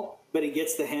fall, but he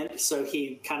gets the hint, so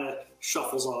he kind of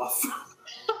shuffles off.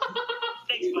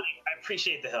 Thanks, buddy. I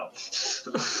appreciate the help.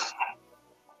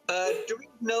 Do we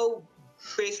know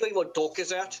basically what Dork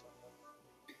is at?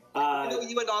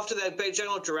 You went off to that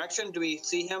general direction. Do we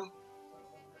see him?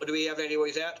 Or do we have any idea where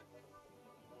he's at?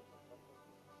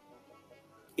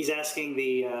 He's asking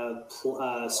the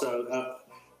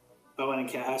Owen and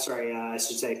I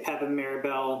should say Pep and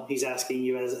Maribel. He's asking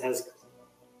you as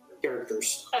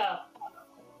characters. Oh.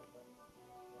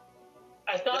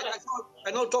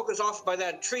 I know Dork is off by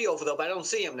that tree over there, but I don't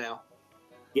see him now.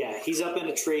 Yeah, he's up in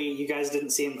a tree. You guys didn't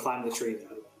see him climb the tree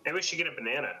though. Maybe we should get a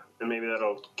banana, and maybe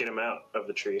that'll get him out of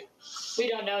the tree. We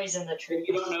don't know he's in the tree.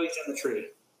 You don't know he's in the tree.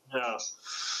 No.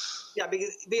 Yeah,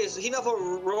 because he never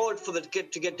rolled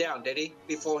to get down, did he?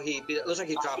 Before it looks like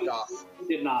he dropped off.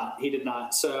 He did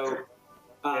not. So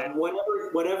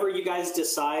whatever you guys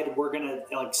decide, we're gonna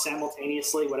like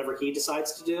simultaneously. Whatever he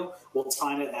decides to do, we'll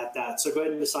time it at that. So go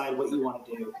ahead and decide what you want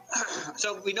to do.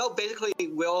 So we know basically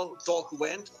where Dork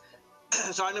went.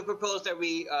 So I'm going to propose that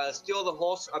we steal the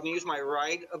horse. I'm going to use my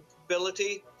ride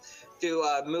ability to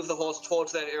move the horse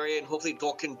towards that area, and hopefully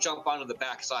Dork can jump onto the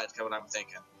backside. Is kind of what I'm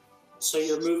thinking. So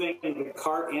you're moving the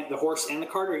cart and the horse and the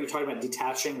cart, or are you talking about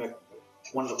detaching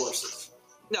one of the horses?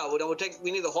 No,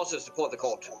 we need the horses to support the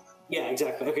cart. Yeah,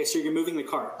 exactly. Okay, so you're moving the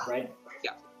cart, right?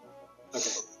 Yeah.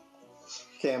 Okay.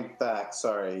 Okay, I'm back.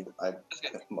 Sorry, I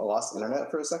lost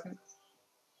internet for a second.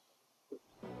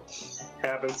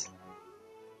 Happens.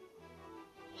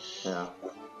 Yeah.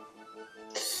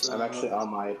 I'm actually on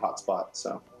my hotspot,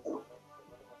 so.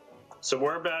 So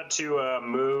we're about to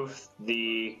move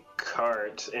the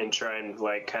cart and try and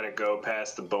like kind of go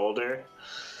past the boulder,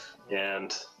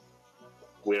 and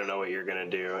we don't know what you're gonna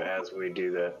do as we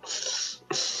do that.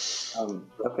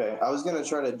 Okay, I was gonna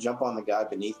try to jump on the guy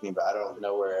beneath me, but I don't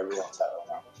know where everyone's at right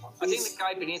now. I think the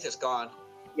guy beneath is gone.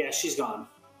 Yeah, she's gone.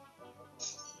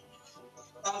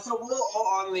 So we're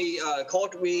all on the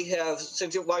cult. We have,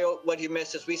 since what you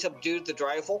missed is we subdued the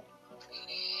rival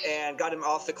and got him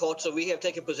off the cult, so we have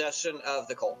taken possession of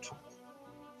the cult.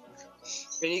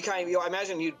 And you kind of, I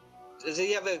imagine you, does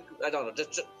he have a, I don't know,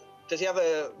 does he have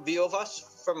a view of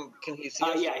us from, can he see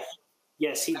us? Yeah,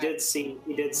 yes, he did see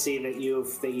that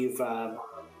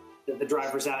that the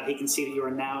driver's out. He can see that you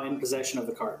are now in possession of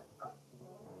the cart.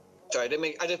 Sorry,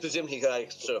 I just presumed he could, I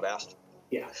should have asked.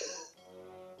 Yeah.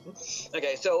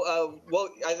 Okay, so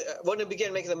when it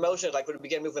began making the motion, like when it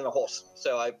began moving the horse.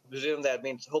 So I presume that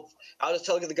means I'll just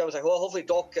tell the guys like, well, hopefully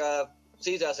Doc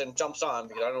sees us and jumps on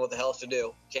because I don't know what the hell else to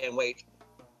do. Can't wait.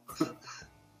 All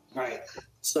right.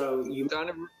 So you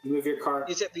move your cart.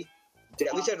 You said we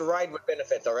said ride would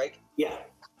benefit, though, right? Yeah.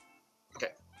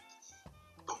 Okay.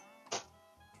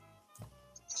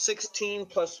 16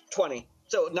 plus 20,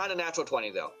 so not a natural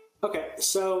 20 though. Okay,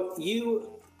 so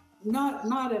you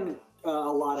not in a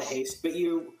lot of haste, but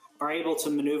you are able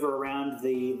to maneuver around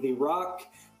the rock,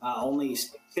 only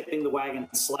tipping the wagon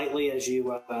slightly as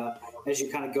you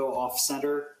kind of go off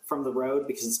center from the road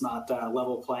because it's not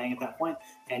level playing at that point,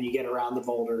 and you get around the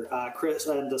boulder. Chris,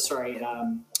 Dirk,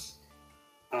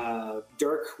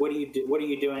 what are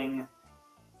you doing?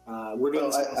 We're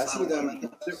doing. I see them.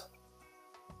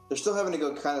 They're still having to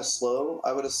go kind of slow.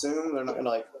 I would assume they're not going to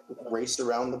like race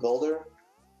around the boulder.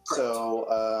 Correct. So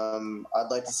I'd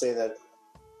like to say that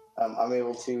I'm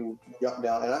able to jump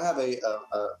down, and I have a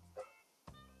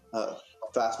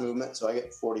fast movement, so I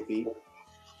get 40 feet.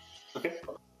 Okay.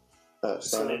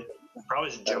 So probably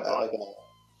just jump on.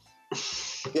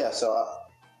 Yeah, so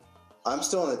I'm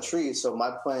still in the tree, so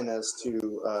my plan is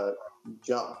to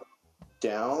jump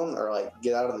down or like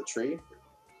get out of the tree,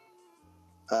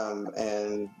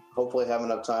 and hopefully have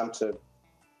enough time to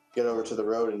get over to the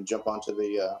road and jump onto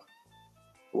the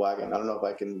wagon. I don't know if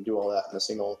I can do all that in a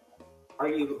single. Are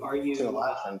you? Single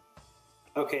action.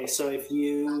 Okay, so if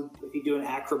you do an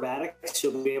acrobatics,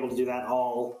 you'll be able to do that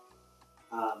all.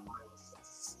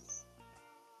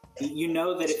 You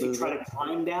know that if you try to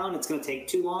climb down, it's going to take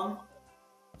too long.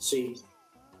 So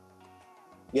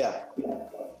yeah,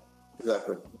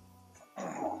 exactly.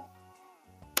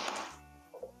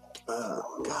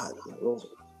 God, my rolls are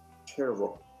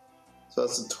terrible. So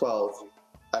that's a 12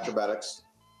 acrobatics.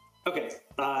 Okay.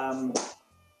 At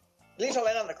least I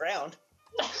land on the ground.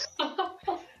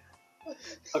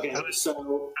 Okay,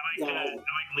 so I might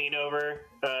lean over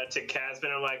to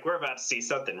Casman. I'm like, we're about to see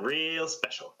something real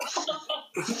special.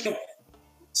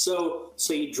 So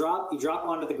you drop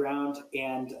onto the ground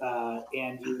and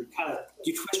you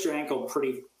twist your ankle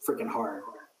pretty freaking hard.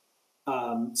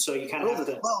 So you kind of have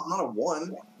to. Well, not a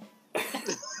 1.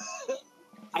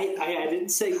 I didn't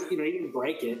say you didn't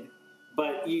break it,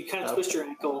 but you kind of twist your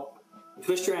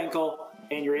ankle,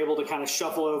 and you're able to kind of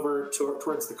shuffle over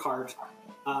towards the cart.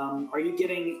 Are you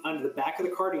getting under the back of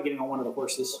the cart, or are you getting on one of the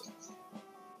horses?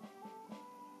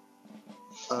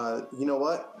 You know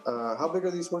what? How big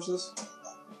are these horses?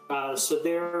 So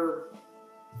they're,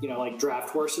 like draft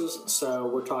horses. So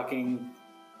we're talking.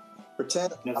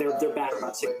 Pretend. They're back.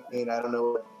 I don't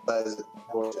know what size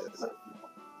horse is.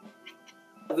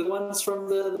 The ones from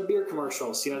the beer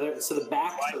commercials, so the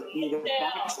backs of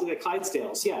the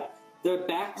Clydesdales, yeah. The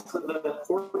backs of the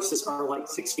horses are like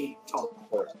 6 feet tall.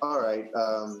 All right.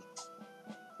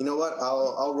 You know what?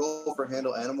 I'll roll for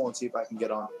handle animal and see if I can get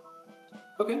on.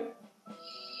 Okay.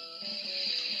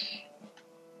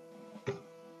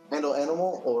 Handle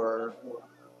animal, or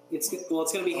it's going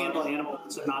to be handle animal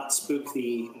to not spook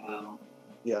the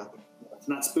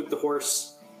not spook the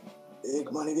horse.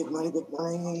 Big money, big money, big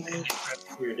money.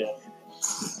 You're dead.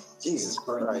 Jesus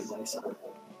Christ.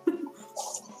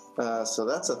 So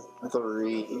that's a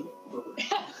 3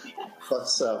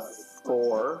 plus a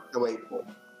 4. Oh, wait.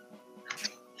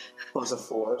 Plus a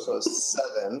 4, so it's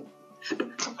 7. I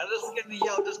just get to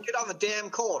yell, just get on the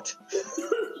damn court.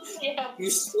 Yeah.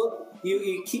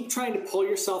 You keep trying to pull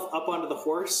yourself up onto the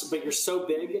horse, but you're so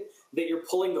big that you're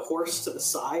pulling the horse to the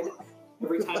side.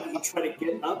 Every time that you try to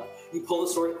get up, you pull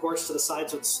the horse to the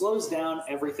side, so it slows down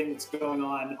everything that's going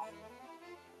on.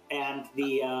 And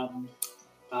the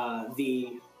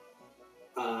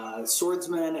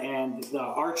swordsman and the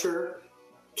archer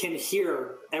can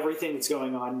hear everything that's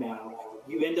going on now.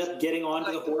 You end up getting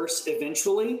onto the horse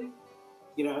eventually,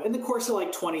 in the course of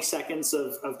like 20 seconds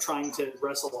of trying to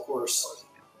wrestle a horse.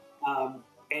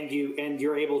 And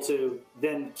you're able to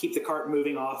then keep the cart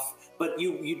moving off, but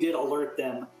you did alert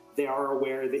them. They are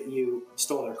aware that you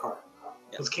stole their cart.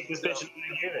 Let's kick this bitch in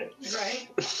the gear then. Right.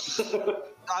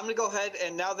 I'm gonna go ahead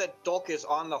and now that Dork is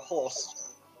on the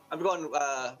horse, I'm going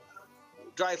to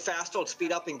drive faster and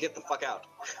speed up and get the fuck out.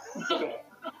 Okay.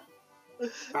 All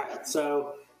right.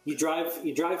 So you drive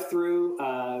through,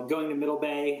 going to Middle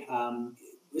Bay.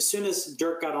 As soon as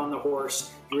Dirk got on the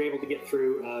horse, you were able to get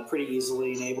through pretty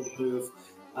easily and able to move.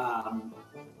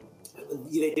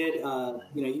 They did.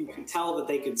 You could tell that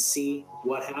they could see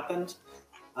what happened,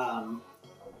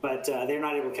 but they're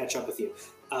not able to catch up with you.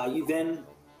 You then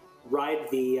ride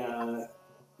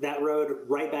that road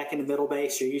right back into Middle Bay,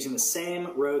 so you're using the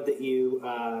same road that you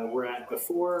were at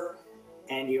before,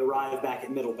 and you arrive back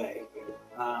at Middle Bay.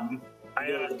 You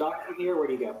go to the dock from here. Where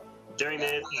do you go? During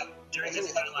this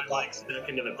time, I'm like snuck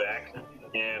into the back,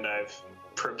 and I've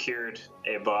procured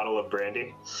a bottle of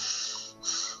brandy.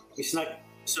 You snuck.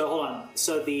 So hold on.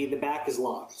 So the back is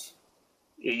locked.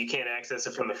 You can't access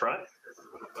it from the front?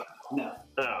 No.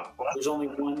 Oh. What? There's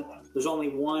only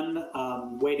one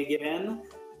way to get in,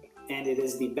 and it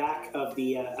is the back of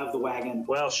the wagon.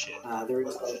 Well, shit.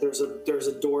 There's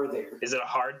a door there. Is it a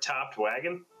hard-topped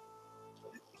wagon?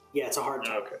 Yeah, it's a hard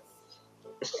top. Okay.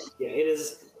 Yeah, it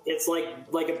is. It's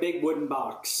like a big wooden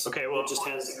box. Okay, well, it just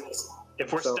has.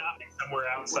 If we're stopping somewhere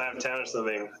outside of town or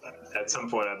something, at some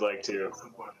point I'd like to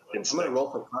inspect. I'm going to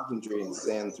roll for carpentry and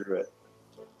stand through it.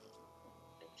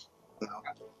 No.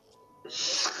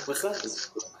 What's that?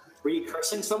 Were you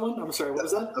cursing someone? I'm sorry, what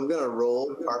was that? I'm going to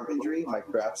roll carpentry, my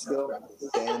craft skill, and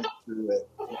stand through it.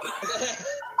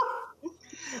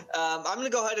 I'm going to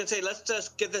go ahead and say, let's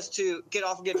just get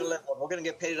off and get delivered. We're going to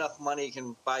get paid enough money you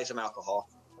can buy some alcohol.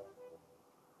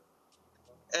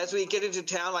 As we get into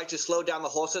town, I like to slow down the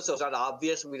horses so it's not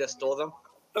obvious and we just store them.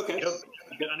 Okay. You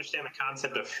don't understand the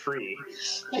concept of free.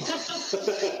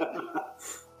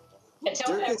 Until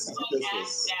Dirk everyone is acts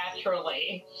suspicious.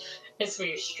 naturally as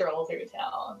we stroll through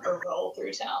town or roll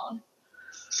through town.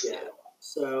 Yeah.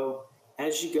 So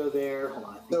as you go there, hold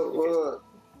on. So,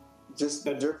 just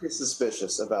Dirk is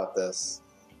suspicious about this.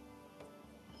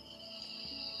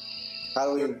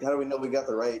 How do we know we got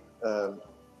the right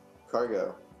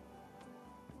cargo?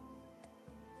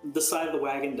 The side of the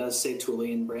wagon does say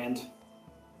Tulian brand.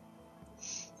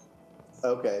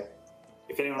 Okay,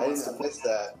 If anyone I wants to didn't miss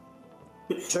that.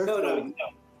 Dirk,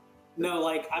 No,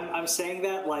 like I'm saying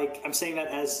that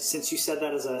as since you said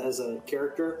that as a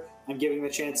character, I'm giving the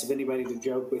chance of anybody to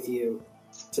joke with you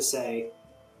to say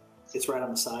it's right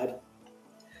on the side.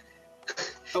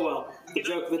 Oh well, the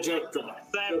joke.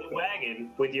 Side of the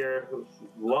wagon with your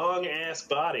long ass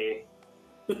body.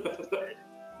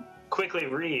 Quickly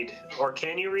read, or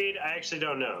can you read? I actually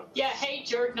don't know. Yeah, hey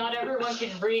jerk, not everyone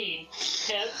can read.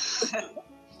 Hip.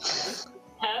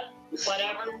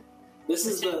 Whatever. This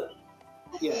is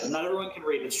not everyone can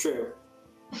read. It's true.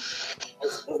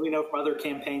 As we know from other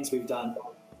campaigns we've done.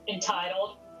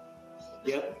 Entitled.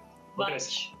 Yep.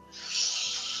 Much.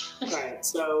 All right.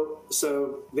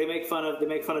 So they make fun of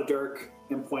Dirk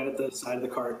and point at the side of the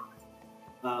cart.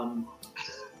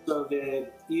 So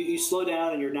you slow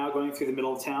down and you're now going through the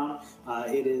middle of town.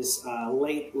 It is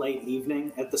late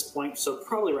evening at this point, so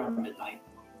probably around midnight.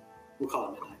 We'll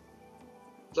call it midnight.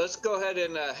 Let's go ahead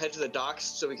and head to the docks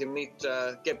so we can meet,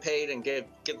 get paid, and get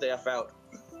the F out.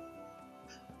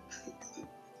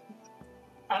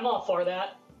 I'm all for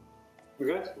that.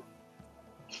 Okay.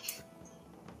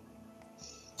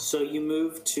 So you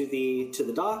move to the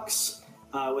docks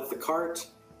with the cart.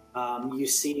 You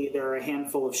see there are a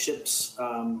handful of ships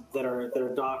that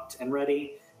are docked and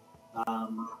ready.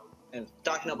 And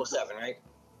dock number 7, right?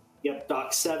 Yep,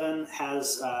 dock 7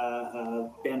 has a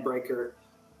bandbreaker,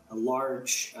 a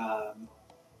large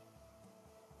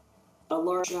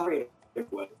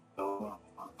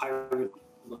pirate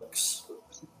looks.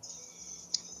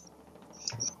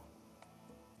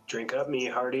 Drink up, me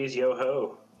hearties, yo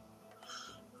ho.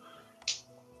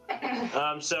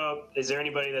 So is there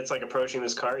anybody that's like approaching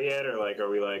this cart yet, or like are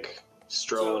we like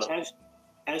strolling So up?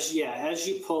 as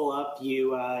you pull up,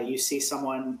 you see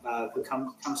someone who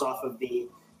comes off of the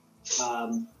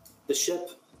ship,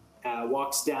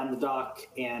 walks down the dock,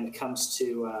 and comes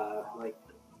to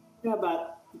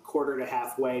about a quarter to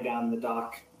halfway down the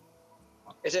dock.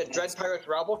 Is it Dread Pirates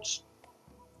Roberts?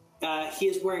 He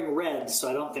is wearing red, so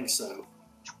I don't think so.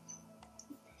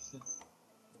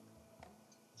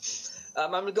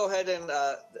 I'm going to go ahead and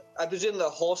I presume the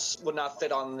horse would not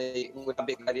fit on would not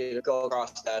be a good idea to go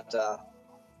across that.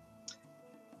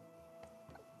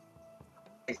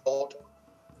 Bolt.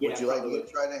 Would you like me to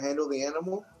try to handle the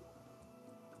animal?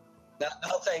 No,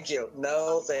 thank you.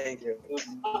 No, thank you.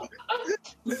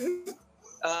 So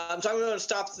I'm going to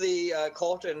stop the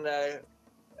cart and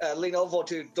lean over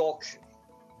to Dork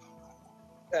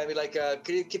and be like,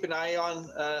 "Could you keep an eye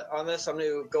on this? I'm going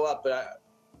to go up, but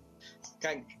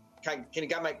Can you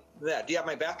got my? Yeah, do you have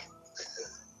my back?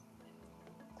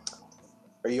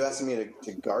 Are you asking me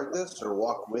to guard this or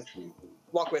walk with you?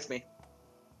 Walk with me.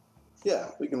 Yeah,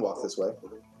 we can walk this way.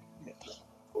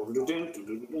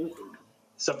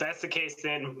 So if that's the case,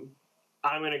 then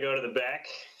I'm going to go to the back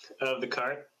of the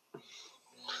cart.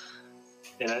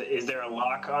 And is there a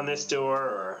lock on this door,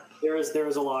 or There is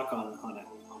a lock on it. I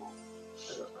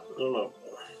don't know.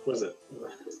 What is it?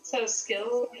 So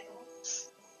skill.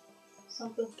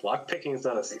 Something. Lock picking is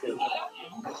not a skill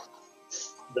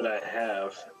that I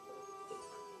have.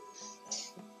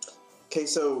 Okay,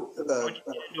 so What do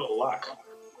you do a lock?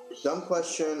 dumb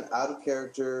question, out of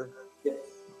character.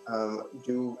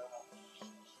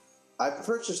 I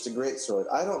purchased a greatsword.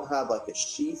 I don't have like a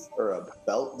sheath or a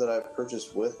belt that I've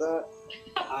purchased with that.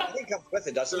 I think it comes with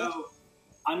it, doesn't it? So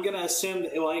I'm going to assume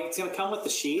that it's going to come with the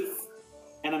sheath,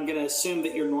 and I'm going to assume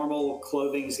that your normal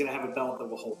clothing is going to have a belt that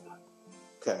will hold that.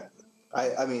 Okay.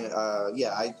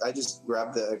 I just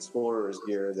grabbed the explorer's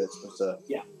gear that's supposed to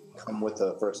come with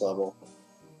the first level.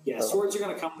 Yeah, swords are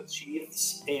going to come with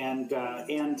sheaths, and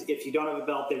if you don't have a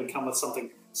belt, they would come with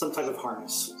some type of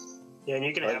harness. Yeah, and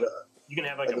you can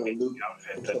have like a basic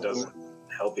outfit that doesn't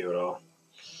help you at all.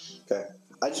 Okay.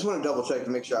 I just want to double check to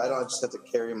make sure I don't just have to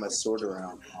carry my sword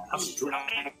around. I'm just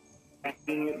dragging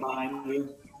it behind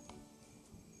you.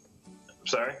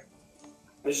 Sorry?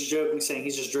 I was just joking, saying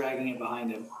he's just dragging it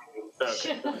behind him.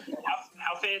 Okay.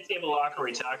 How fancy of a lock are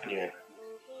we talking here?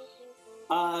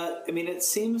 I mean, it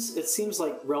seems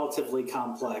like relatively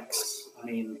complex. I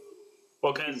mean,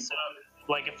 Well, because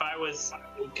like if I was,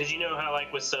 because you know how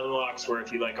like with some locks where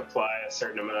if you like apply a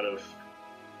certain amount of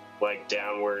like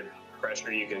downward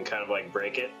pressure, you can kind of like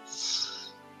break it.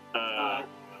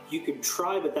 you could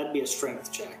try, but that'd be a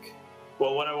strength check.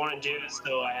 Well, what I want to do is,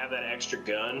 so I have that extra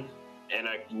gun, and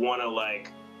I want to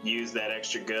like use that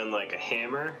extra gun like a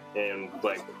hammer, and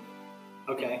like.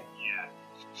 Okay.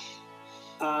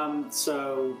 Yeah.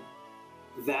 So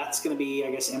that's going to be,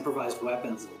 I guess, improvised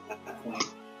weapons at that point,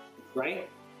 right?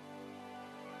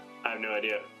 I have no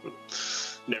idea.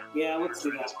 Never. Yeah, let's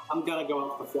do that. I'm going to go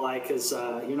off the fly because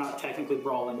you're not technically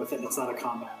brawling with it. It's not a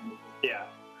combat move. Yeah.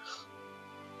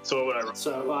 So what would I roll?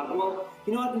 So, well,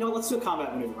 you know what? No, let's do a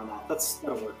combat maneuver on that.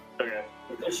 That'll work. Okay.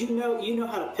 Because you know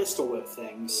how to pistol whip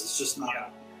things. It's just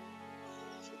not.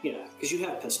 Yeah, because you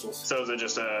have pistols. So is it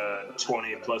just a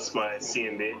 20 plus my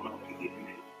CMB?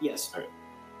 Yes. All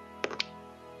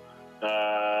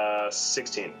right.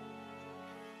 16.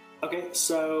 Okay,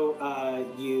 so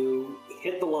you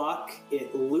hit the lock.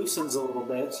 It loosens a little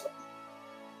bit,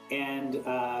 and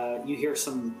you hear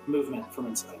some movement from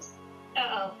inside.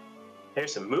 Uh-oh.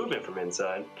 There's some movement from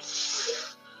inside.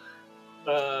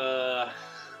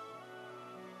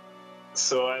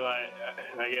 So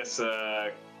I guess,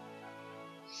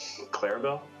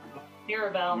 Clarabelle?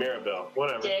 Mirabelle,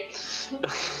 whatever. Dick.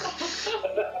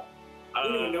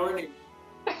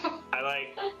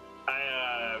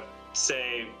 I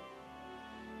say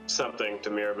something to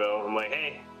Mirabelle. I'm like,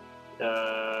 hey,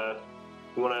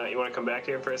 you wanna come back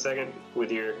here for a second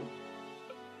with your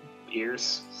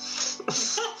ears?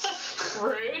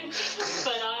 Rude.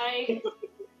 But I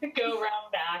go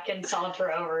round back and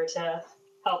saunter over to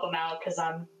help him out because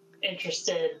I'm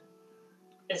interested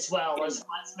as well as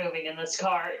what's moving in this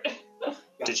cart.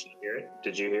 Did you hear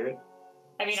it?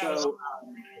 I mean, I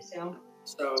assume.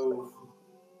 So,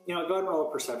 go ahead and roll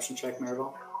a perception check,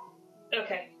 Maribel.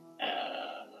 Okay.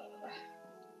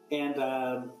 And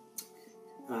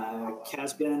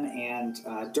Casbin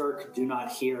and Dirk do not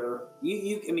hear.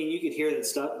 You could hear that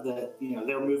stuff that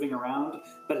they're moving around,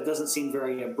 but it doesn't seem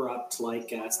very abrupt.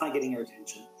 Like it's not getting your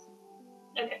attention.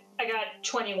 Okay, I got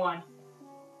 21.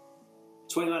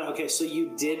 21. Okay, so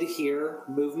you did hear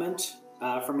movement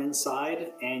from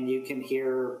inside, and you can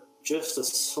hear just a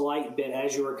slight bit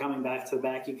as you were coming back to the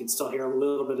back. You can still hear a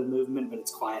little bit of movement, but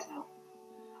it's quiet now.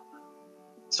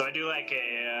 So I do like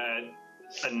a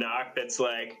knock that's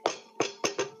like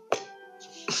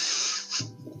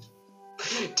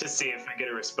to see if I get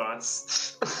a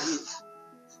response.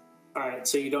 All right,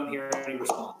 so you don't hear any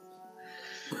response.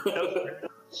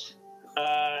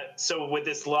 So with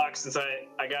this lock, since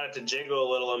I got it to jiggle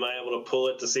a little, am I able to pull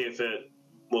it to see if it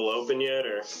will open yet,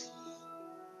 or?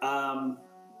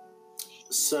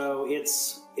 So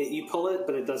you pull it,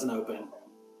 but it doesn't open.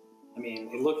 I mean,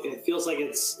 it feels like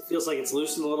it's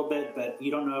loosened a little bit, but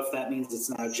you don't know if that means it's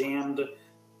now jammed,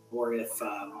 or if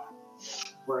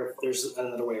there's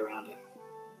another way around it.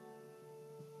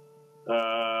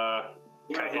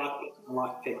 You have a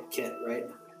lockpick kit, right?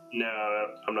 No,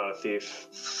 I'm not a thief.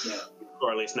 Yeah.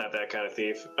 Or at least not that kind of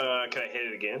thief. Can I hit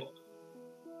it again?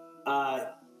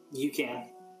 You can.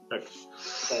 Okay.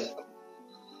 But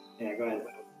yeah, go ahead.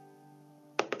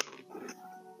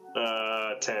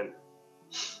 10.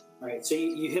 All right, so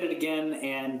you hit it again,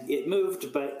 and it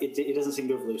moved, but it doesn't seem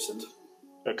to have loosened.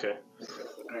 Okay.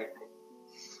 All right.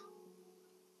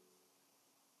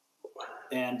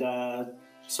 And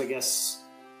so I guess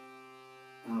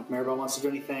I don't know if Maribel wants to do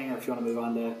anything, or if you want to move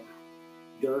on to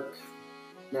Dirk.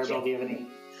 Maribel, do you have any?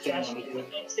 Josh,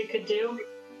 things it could do.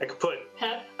 I could put.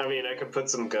 Pep. I could put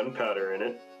some gunpowder in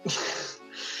it.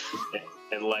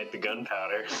 And light the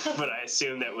gunpowder, but I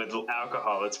assume that with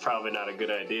alcohol, it's probably not a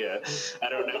good idea. I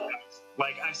don't know.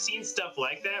 Like, I've seen stuff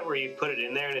like that where you put it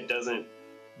in there and it doesn't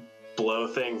blow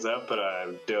things up, but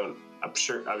I don't. I'm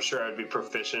sure I'd be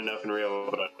proficient enough in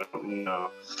real, but I don't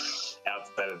know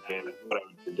outside of the game what I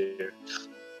would do.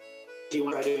 Do you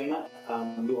want to try doing that?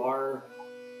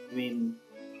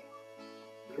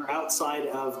 You're outside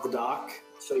of the dock,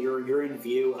 so you're in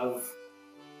view of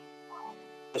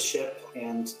the ship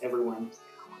and everyone.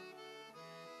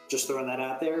 Just throwing that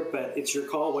out there, but it's your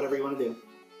call, whatever you want to do.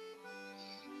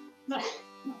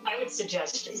 I would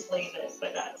suggest just leave it,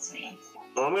 but that's me.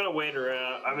 Well, I'm gonna wait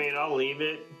around. I'll leave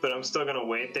it, but I'm still gonna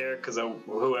wait there because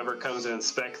whoever comes to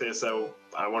inspect this, I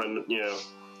want to,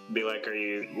 be like, what are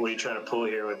you trying to pull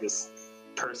here with this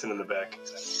person in the back?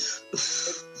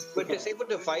 Would disable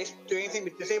device do anything?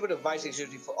 But disable device is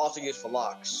usually also used for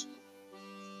locks.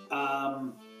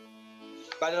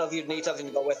 But I don't know if you'd need something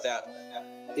to go with that.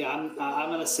 Yeah, I'm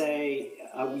gonna say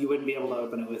you wouldn't be able to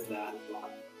open it with that,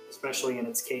 especially in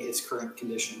its current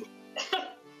condition.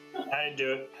 I didn't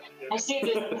do it. I see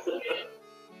the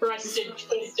rusted,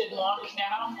 twisted lock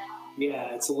now.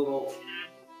 Yeah, it's a little.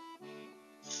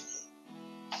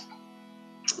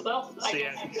 Well, I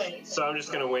guess I'll wait. So I'm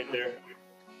just gonna wait there.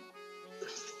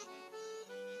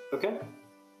 Okay.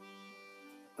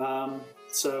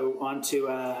 So on to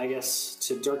I guess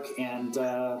to Dirk and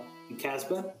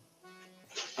Casbah.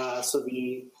 So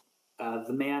the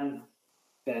man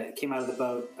that came out of the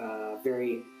boat,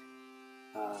 very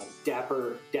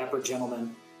dapper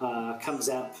gentleman, comes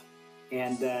up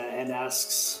and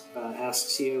asks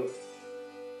you.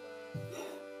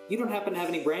 You don't happen to have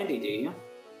any brandy, do you?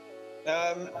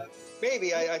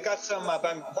 Maybe I got some. But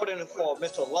I'm holding it for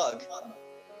Mr. Lug.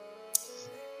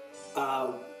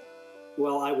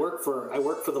 Well, I work for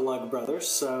the Lug brothers,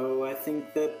 so I think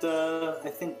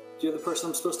you're the person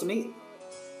I'm supposed to meet.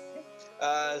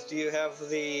 Do you have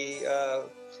the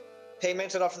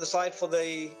payment set off to the side for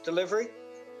the delivery?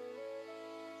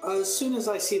 As soon as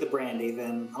I see the brandy,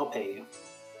 then I'll pay you.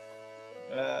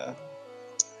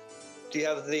 Do you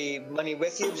have the money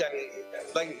with you?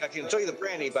 I can show you the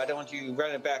brandy, but I don't want you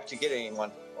running back to get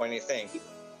anyone or anything.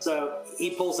 So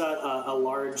he pulls out a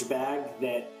large bag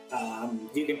that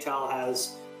you can tell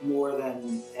has more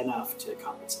than enough to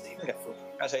compensate. Okay.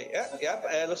 I say, yeah.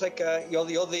 It looks like you're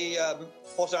the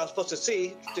person I'm supposed to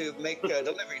see to make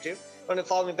delivery to. And then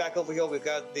follow me back over here. We've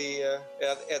got the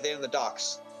at the end of the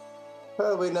docks.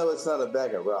 Well, we know it's not a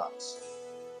bag of rocks.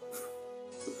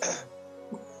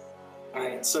 All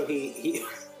right. So he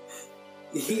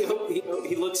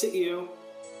looks at you,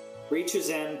 reaches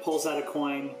in, pulls out a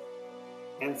coin,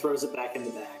 and throws it back in the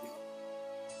bag.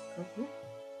 Mm-hmm.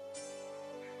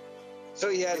 So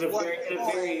he has a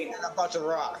bunch of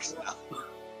rocks now.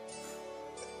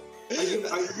 Are you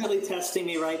really testing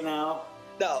me right now?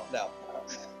 No.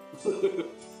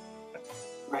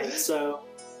 Right, so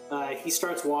he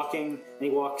starts walking, and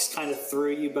he walks kind of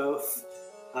through you both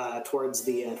towards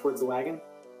the wagon.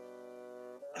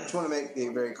 I just want to make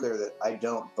it very clear that I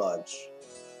don't budge.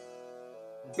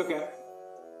 Okay.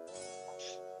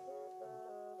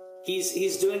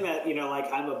 He's doing that,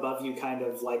 like I'm above you kind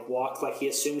of like walk, like he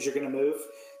assumes you're going to move.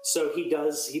 So he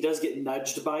does get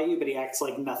nudged by you, but he acts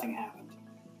like nothing happened.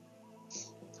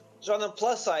 So on the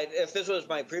plus side, if this was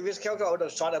my previous character, I would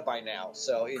have shot it by now.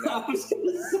 So I was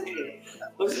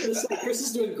going to say, Chris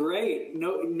is doing great.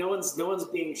 No one's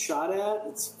being shot at.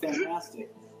 It's fantastic.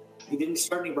 He didn't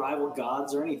start any rival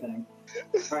gods or anything.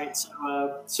 All right,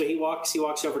 so he walks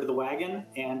over to the wagon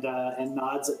and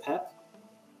nods at Pep.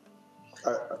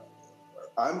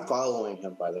 I'm following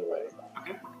him, by the way.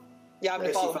 Okay. Yeah,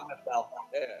 I'm following him as well.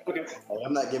 Yeah. Okay.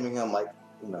 I'm not giving him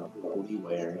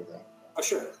leeway or anything. Oh,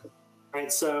 sure. All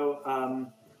right, so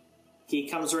he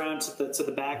comes around to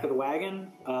the back of the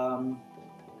wagon.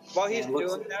 While he's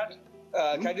doing that,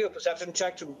 can I do a perception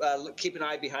check to keep an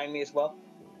eye behind me as well?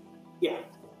 Yeah.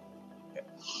 Okay.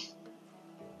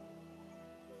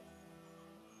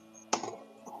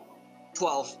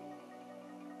 12.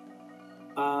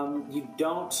 You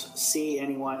don't see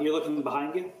anyone. You're looking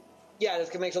behind you? Yeah,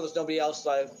 just to make sure there's nobody else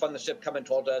from the ship coming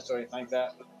toward us or anything like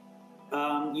that.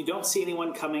 You don't see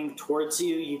anyone coming towards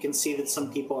you. You can see that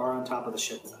some people are on top of the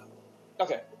ship, though.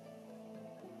 Okay.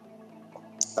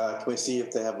 Can we see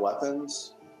if they have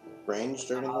weapons,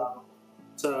 ranged or anything?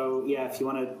 So, yeah, if you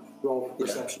want to roll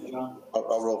perception, John.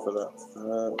 I'll roll for that.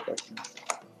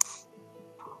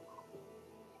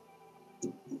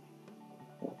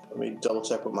 Let me double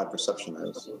check what my perception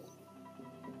is.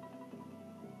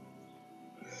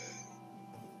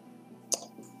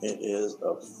 It is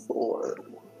a 4.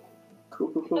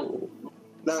 Cool.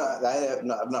 No, I've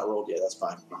not rolled yet. That's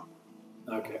fine.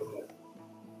 Okay.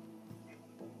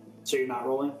 So you're not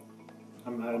rolling? I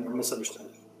misunderstood.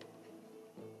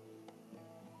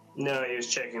 No, he was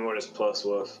checking what his plus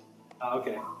was. Oh,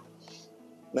 okay.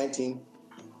 19.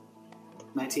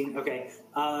 19. Okay.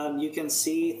 You can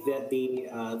see that the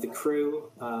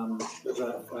crew, there's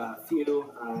a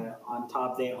few on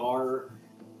top. They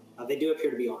do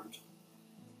appear to be armed.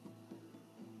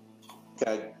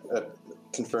 Can I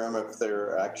confirm if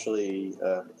they're actually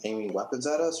aiming weapons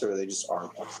at us, or are they just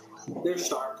armed? They're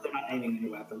just armed. They're not aiming any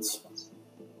weapons.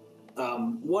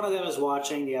 One of them is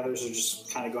watching. The others are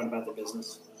just kind of going about their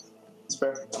business. That's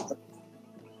fair.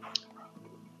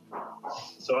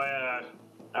 So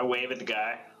I wave at the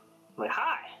guy. I'm like,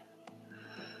 hi.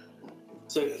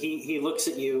 So he looks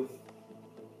at you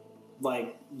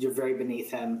like you're very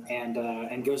beneath him,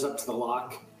 and goes up to the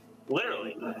lock.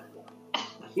 Literally.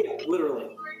 Yeah,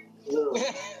 literally.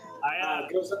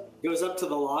 Goes up to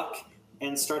the lock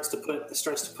and starts to put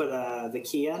the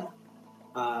key in,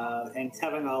 and he's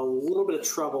having a little bit of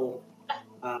trouble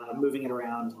moving it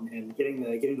around and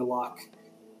getting the lock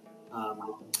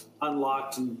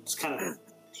unlocked, and just kind of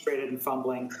frustrated and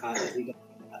fumbling as he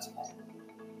does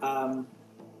that.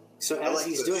 So as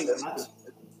he's doing that,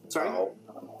 sorry.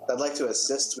 I'd like to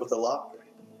assist with the lock.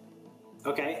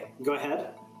 Okay, go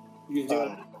ahead. You do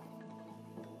it.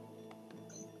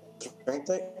 Strength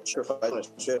check? Sure, if I want to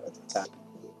shoot attack.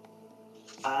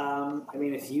 I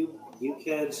mean, if you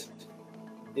could,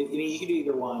 you could do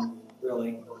either one,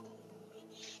 really.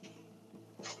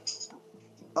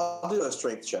 I'll do a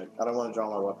strength check. I don't want to draw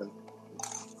my weapon.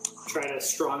 Try to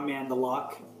strongman the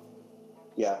lock.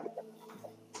 Yeah.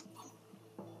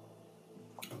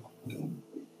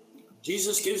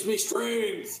 Jesus gives me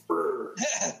strength.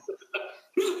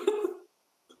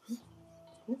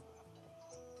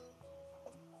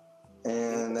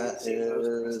 And that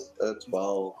is a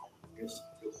 12.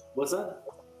 What's that?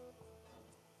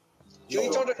 Can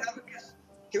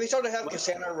we sort of have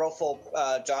Cassandra roll for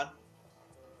John?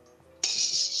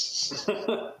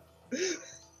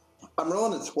 I'm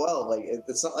rolling a 12. Like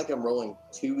it's not like I'm rolling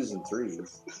 2s and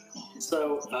 3s.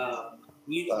 So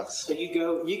you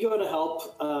go to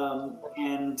help,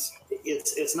 and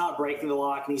it's not breaking the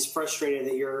lock, and he's frustrated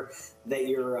that you're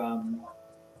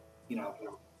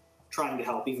trying to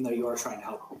help, even though you are trying to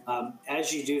help.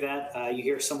 As you do that, you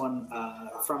hear someone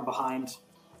from behind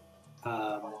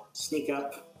sneak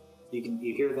up.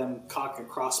 You hear them cock a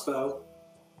crossbow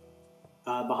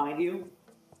behind you,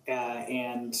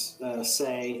 and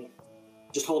say,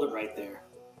 "Just hold it right there."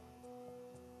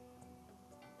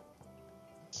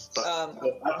 I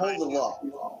hold the lock.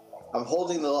 I'm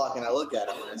holding the lock, and I look at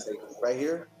him and I say, "Right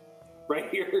here." Right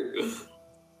here.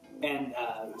 And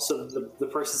so the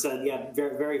person said, "Yeah,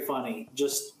 very, very funny.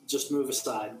 Just move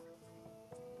aside."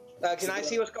 Can I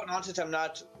see what's going on since I'm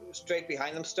not straight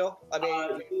behind them still? I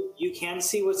mean, you can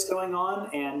see what's going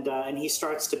on, and he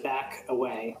starts to back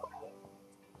away.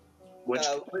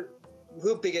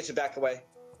 who begins to back away?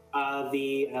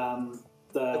 The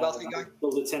wealthy guy? The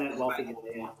lieutenant wealthy guy,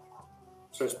 yeah.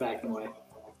 Starts backing away.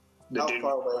 How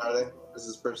far away are they? Is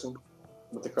this person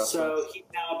with the crossbow? So he's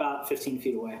now about 15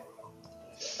 feet away.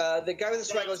 The guy with the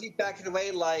swag, was he backing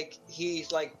away like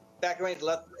he's like backing away to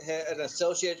let an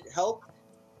associate help?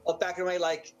 Or backing away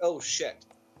like, oh shit?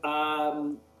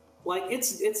 Like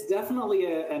it's definitely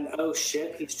an oh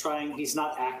shit. He's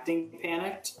not acting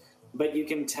panicked, but you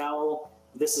can tell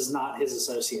this is not his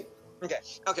associate. Okay.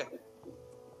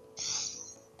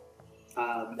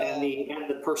 And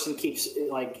the person keeps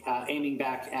aiming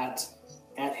back at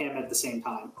him at the same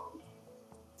time,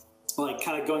 like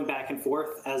kind of going back and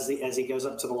forth as he goes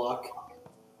up to the lock.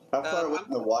 How far away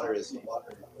from the water is he?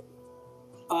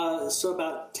 So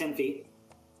about 10 feet.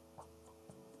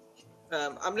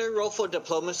 I'm gonna roll for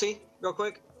diplomacy real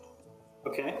quick.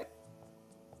 Okay.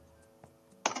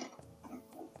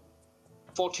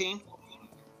 14.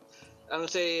 I'm gonna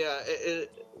say, is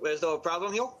there a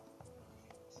problem here?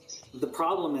 The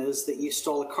problem is that you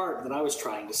stole a cart that I was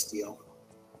trying to steal.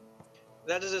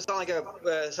 That doesn't sound like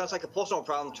sounds like a personal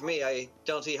problem to me. I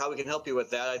don't see how we can help you with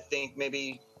that. I think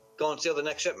maybe go and steal the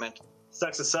next shipment.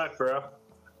 Sucks to suck, bro.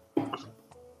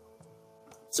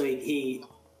 So he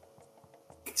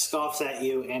scoffs at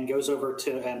you and goes over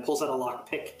and pulls out a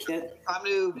lockpick kit. I'm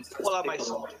going to pull out my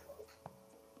sword.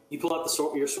 You pull out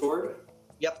your sword?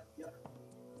 Yep.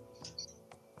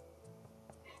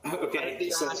 Okay.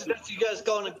 So you guys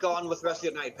go on with the rest of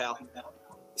your night, pal.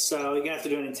 So you're going to have to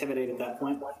do an intimidate at that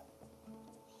point.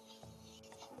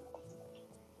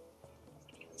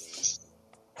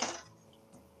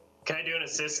 Can I do an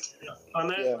assist on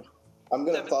that? Yeah. I'm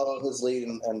going to follow his lead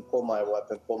and pull my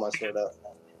weapon, pull my sword out.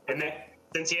 And then,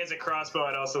 since he has a crossbow,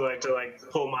 I'd also like to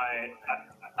pull my.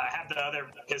 I have the other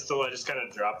pistol. I just kind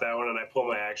of drop that one and I pull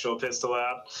my actual pistol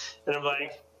out. And I'm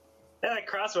like, yeah, that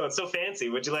crossbow, it's so fancy.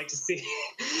 Would you like to see?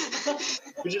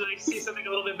 Would you like to see something a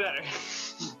little bit better?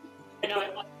 I know I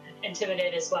want to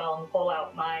intimidate as well and pull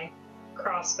out my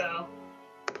crossbow.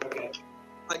 Okay.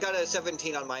 I got a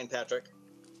 17 on mine, Patrick.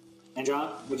 And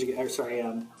John, would you get? Or sorry,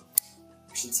 I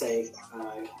should say,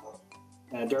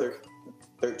 Dirk.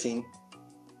 13.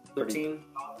 13.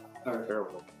 Or,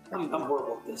 Terrible. I'm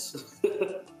horrible at this.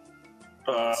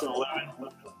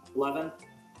 11. 11.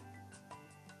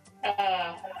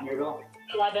 Mirabelle?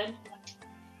 11.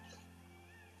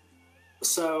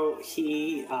 So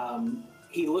he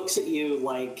looks at you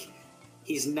like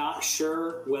he's not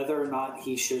sure whether or not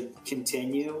he should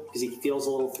continue because he feels a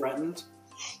little threatened.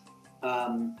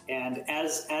 And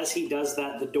as he does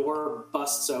that, the door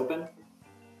busts open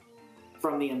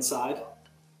from the inside,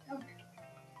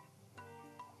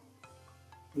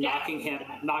 knocking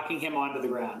him onto the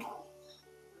ground.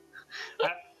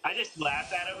 I just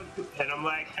laugh at him, and I'm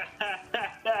like,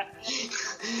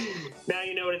 now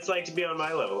you know what it's like to be on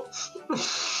my level.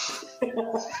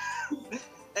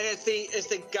 And it's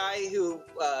the guy who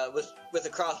was with the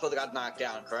crossbow that got knocked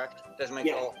down, correct? Doesn't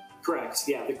make all. Correct.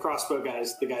 Yeah, the crossbow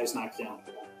the guy's knocked down.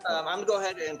 I'm gonna go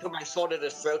ahead and put my sword at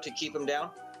his throat to keep him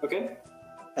down. Okay.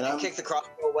 And kick the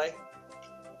crossbow away.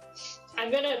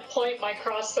 I'm gonna point my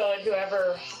crossbow at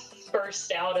whoever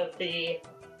burst out of the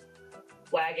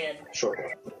wagon. Short.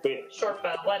 Short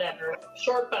bow, whatever.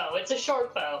 Short bow. It's a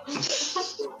short bow.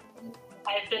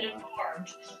 I have been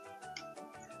informed.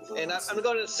 And I'm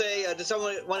going to say, does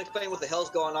someone want to explain what the hell's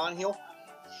going on here?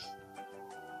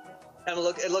 And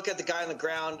look at the guy on the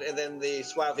ground, and then the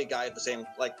Swavi guy at the same,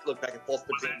 look back and forth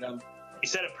between them. You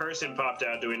said a person popped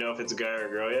out. Do we know if it's a guy or a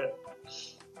girl yet?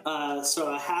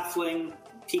 So a halfling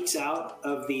peeks out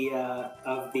of the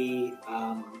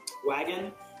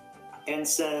wagon and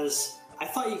says, "I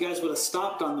thought you guys would have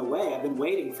stopped on the way. I've been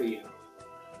waiting for you."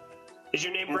 Is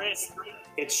your name And Brent?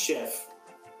 It's Schiff.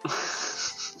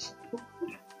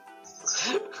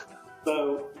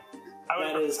 So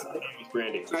that is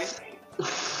Brandy. right.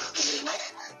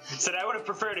 Said I would have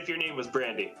preferred if your name was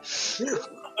Brandy.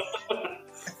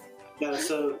 No,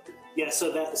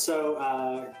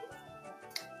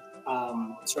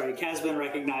 sorry, Casbin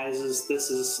recognizes this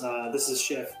is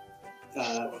Schiff,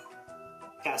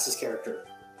 Cass's character.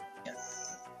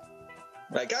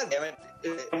 Right, God damn it!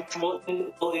 We'll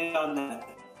end on that.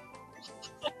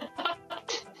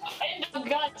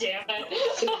 God damn it.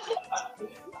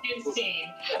 Good scene.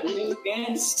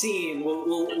 And scene.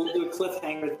 We'll do a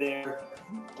cliffhanger there.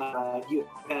 You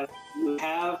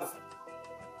have,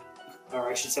 or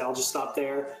I should say, I'll just stop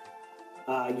there.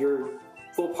 Your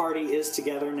full party is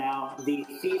together now. The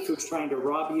thief who was trying to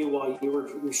rob you while he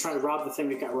was trying to rob the thing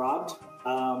that got robbed.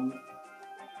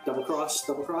 Double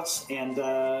cross, and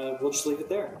we'll just leave it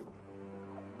there.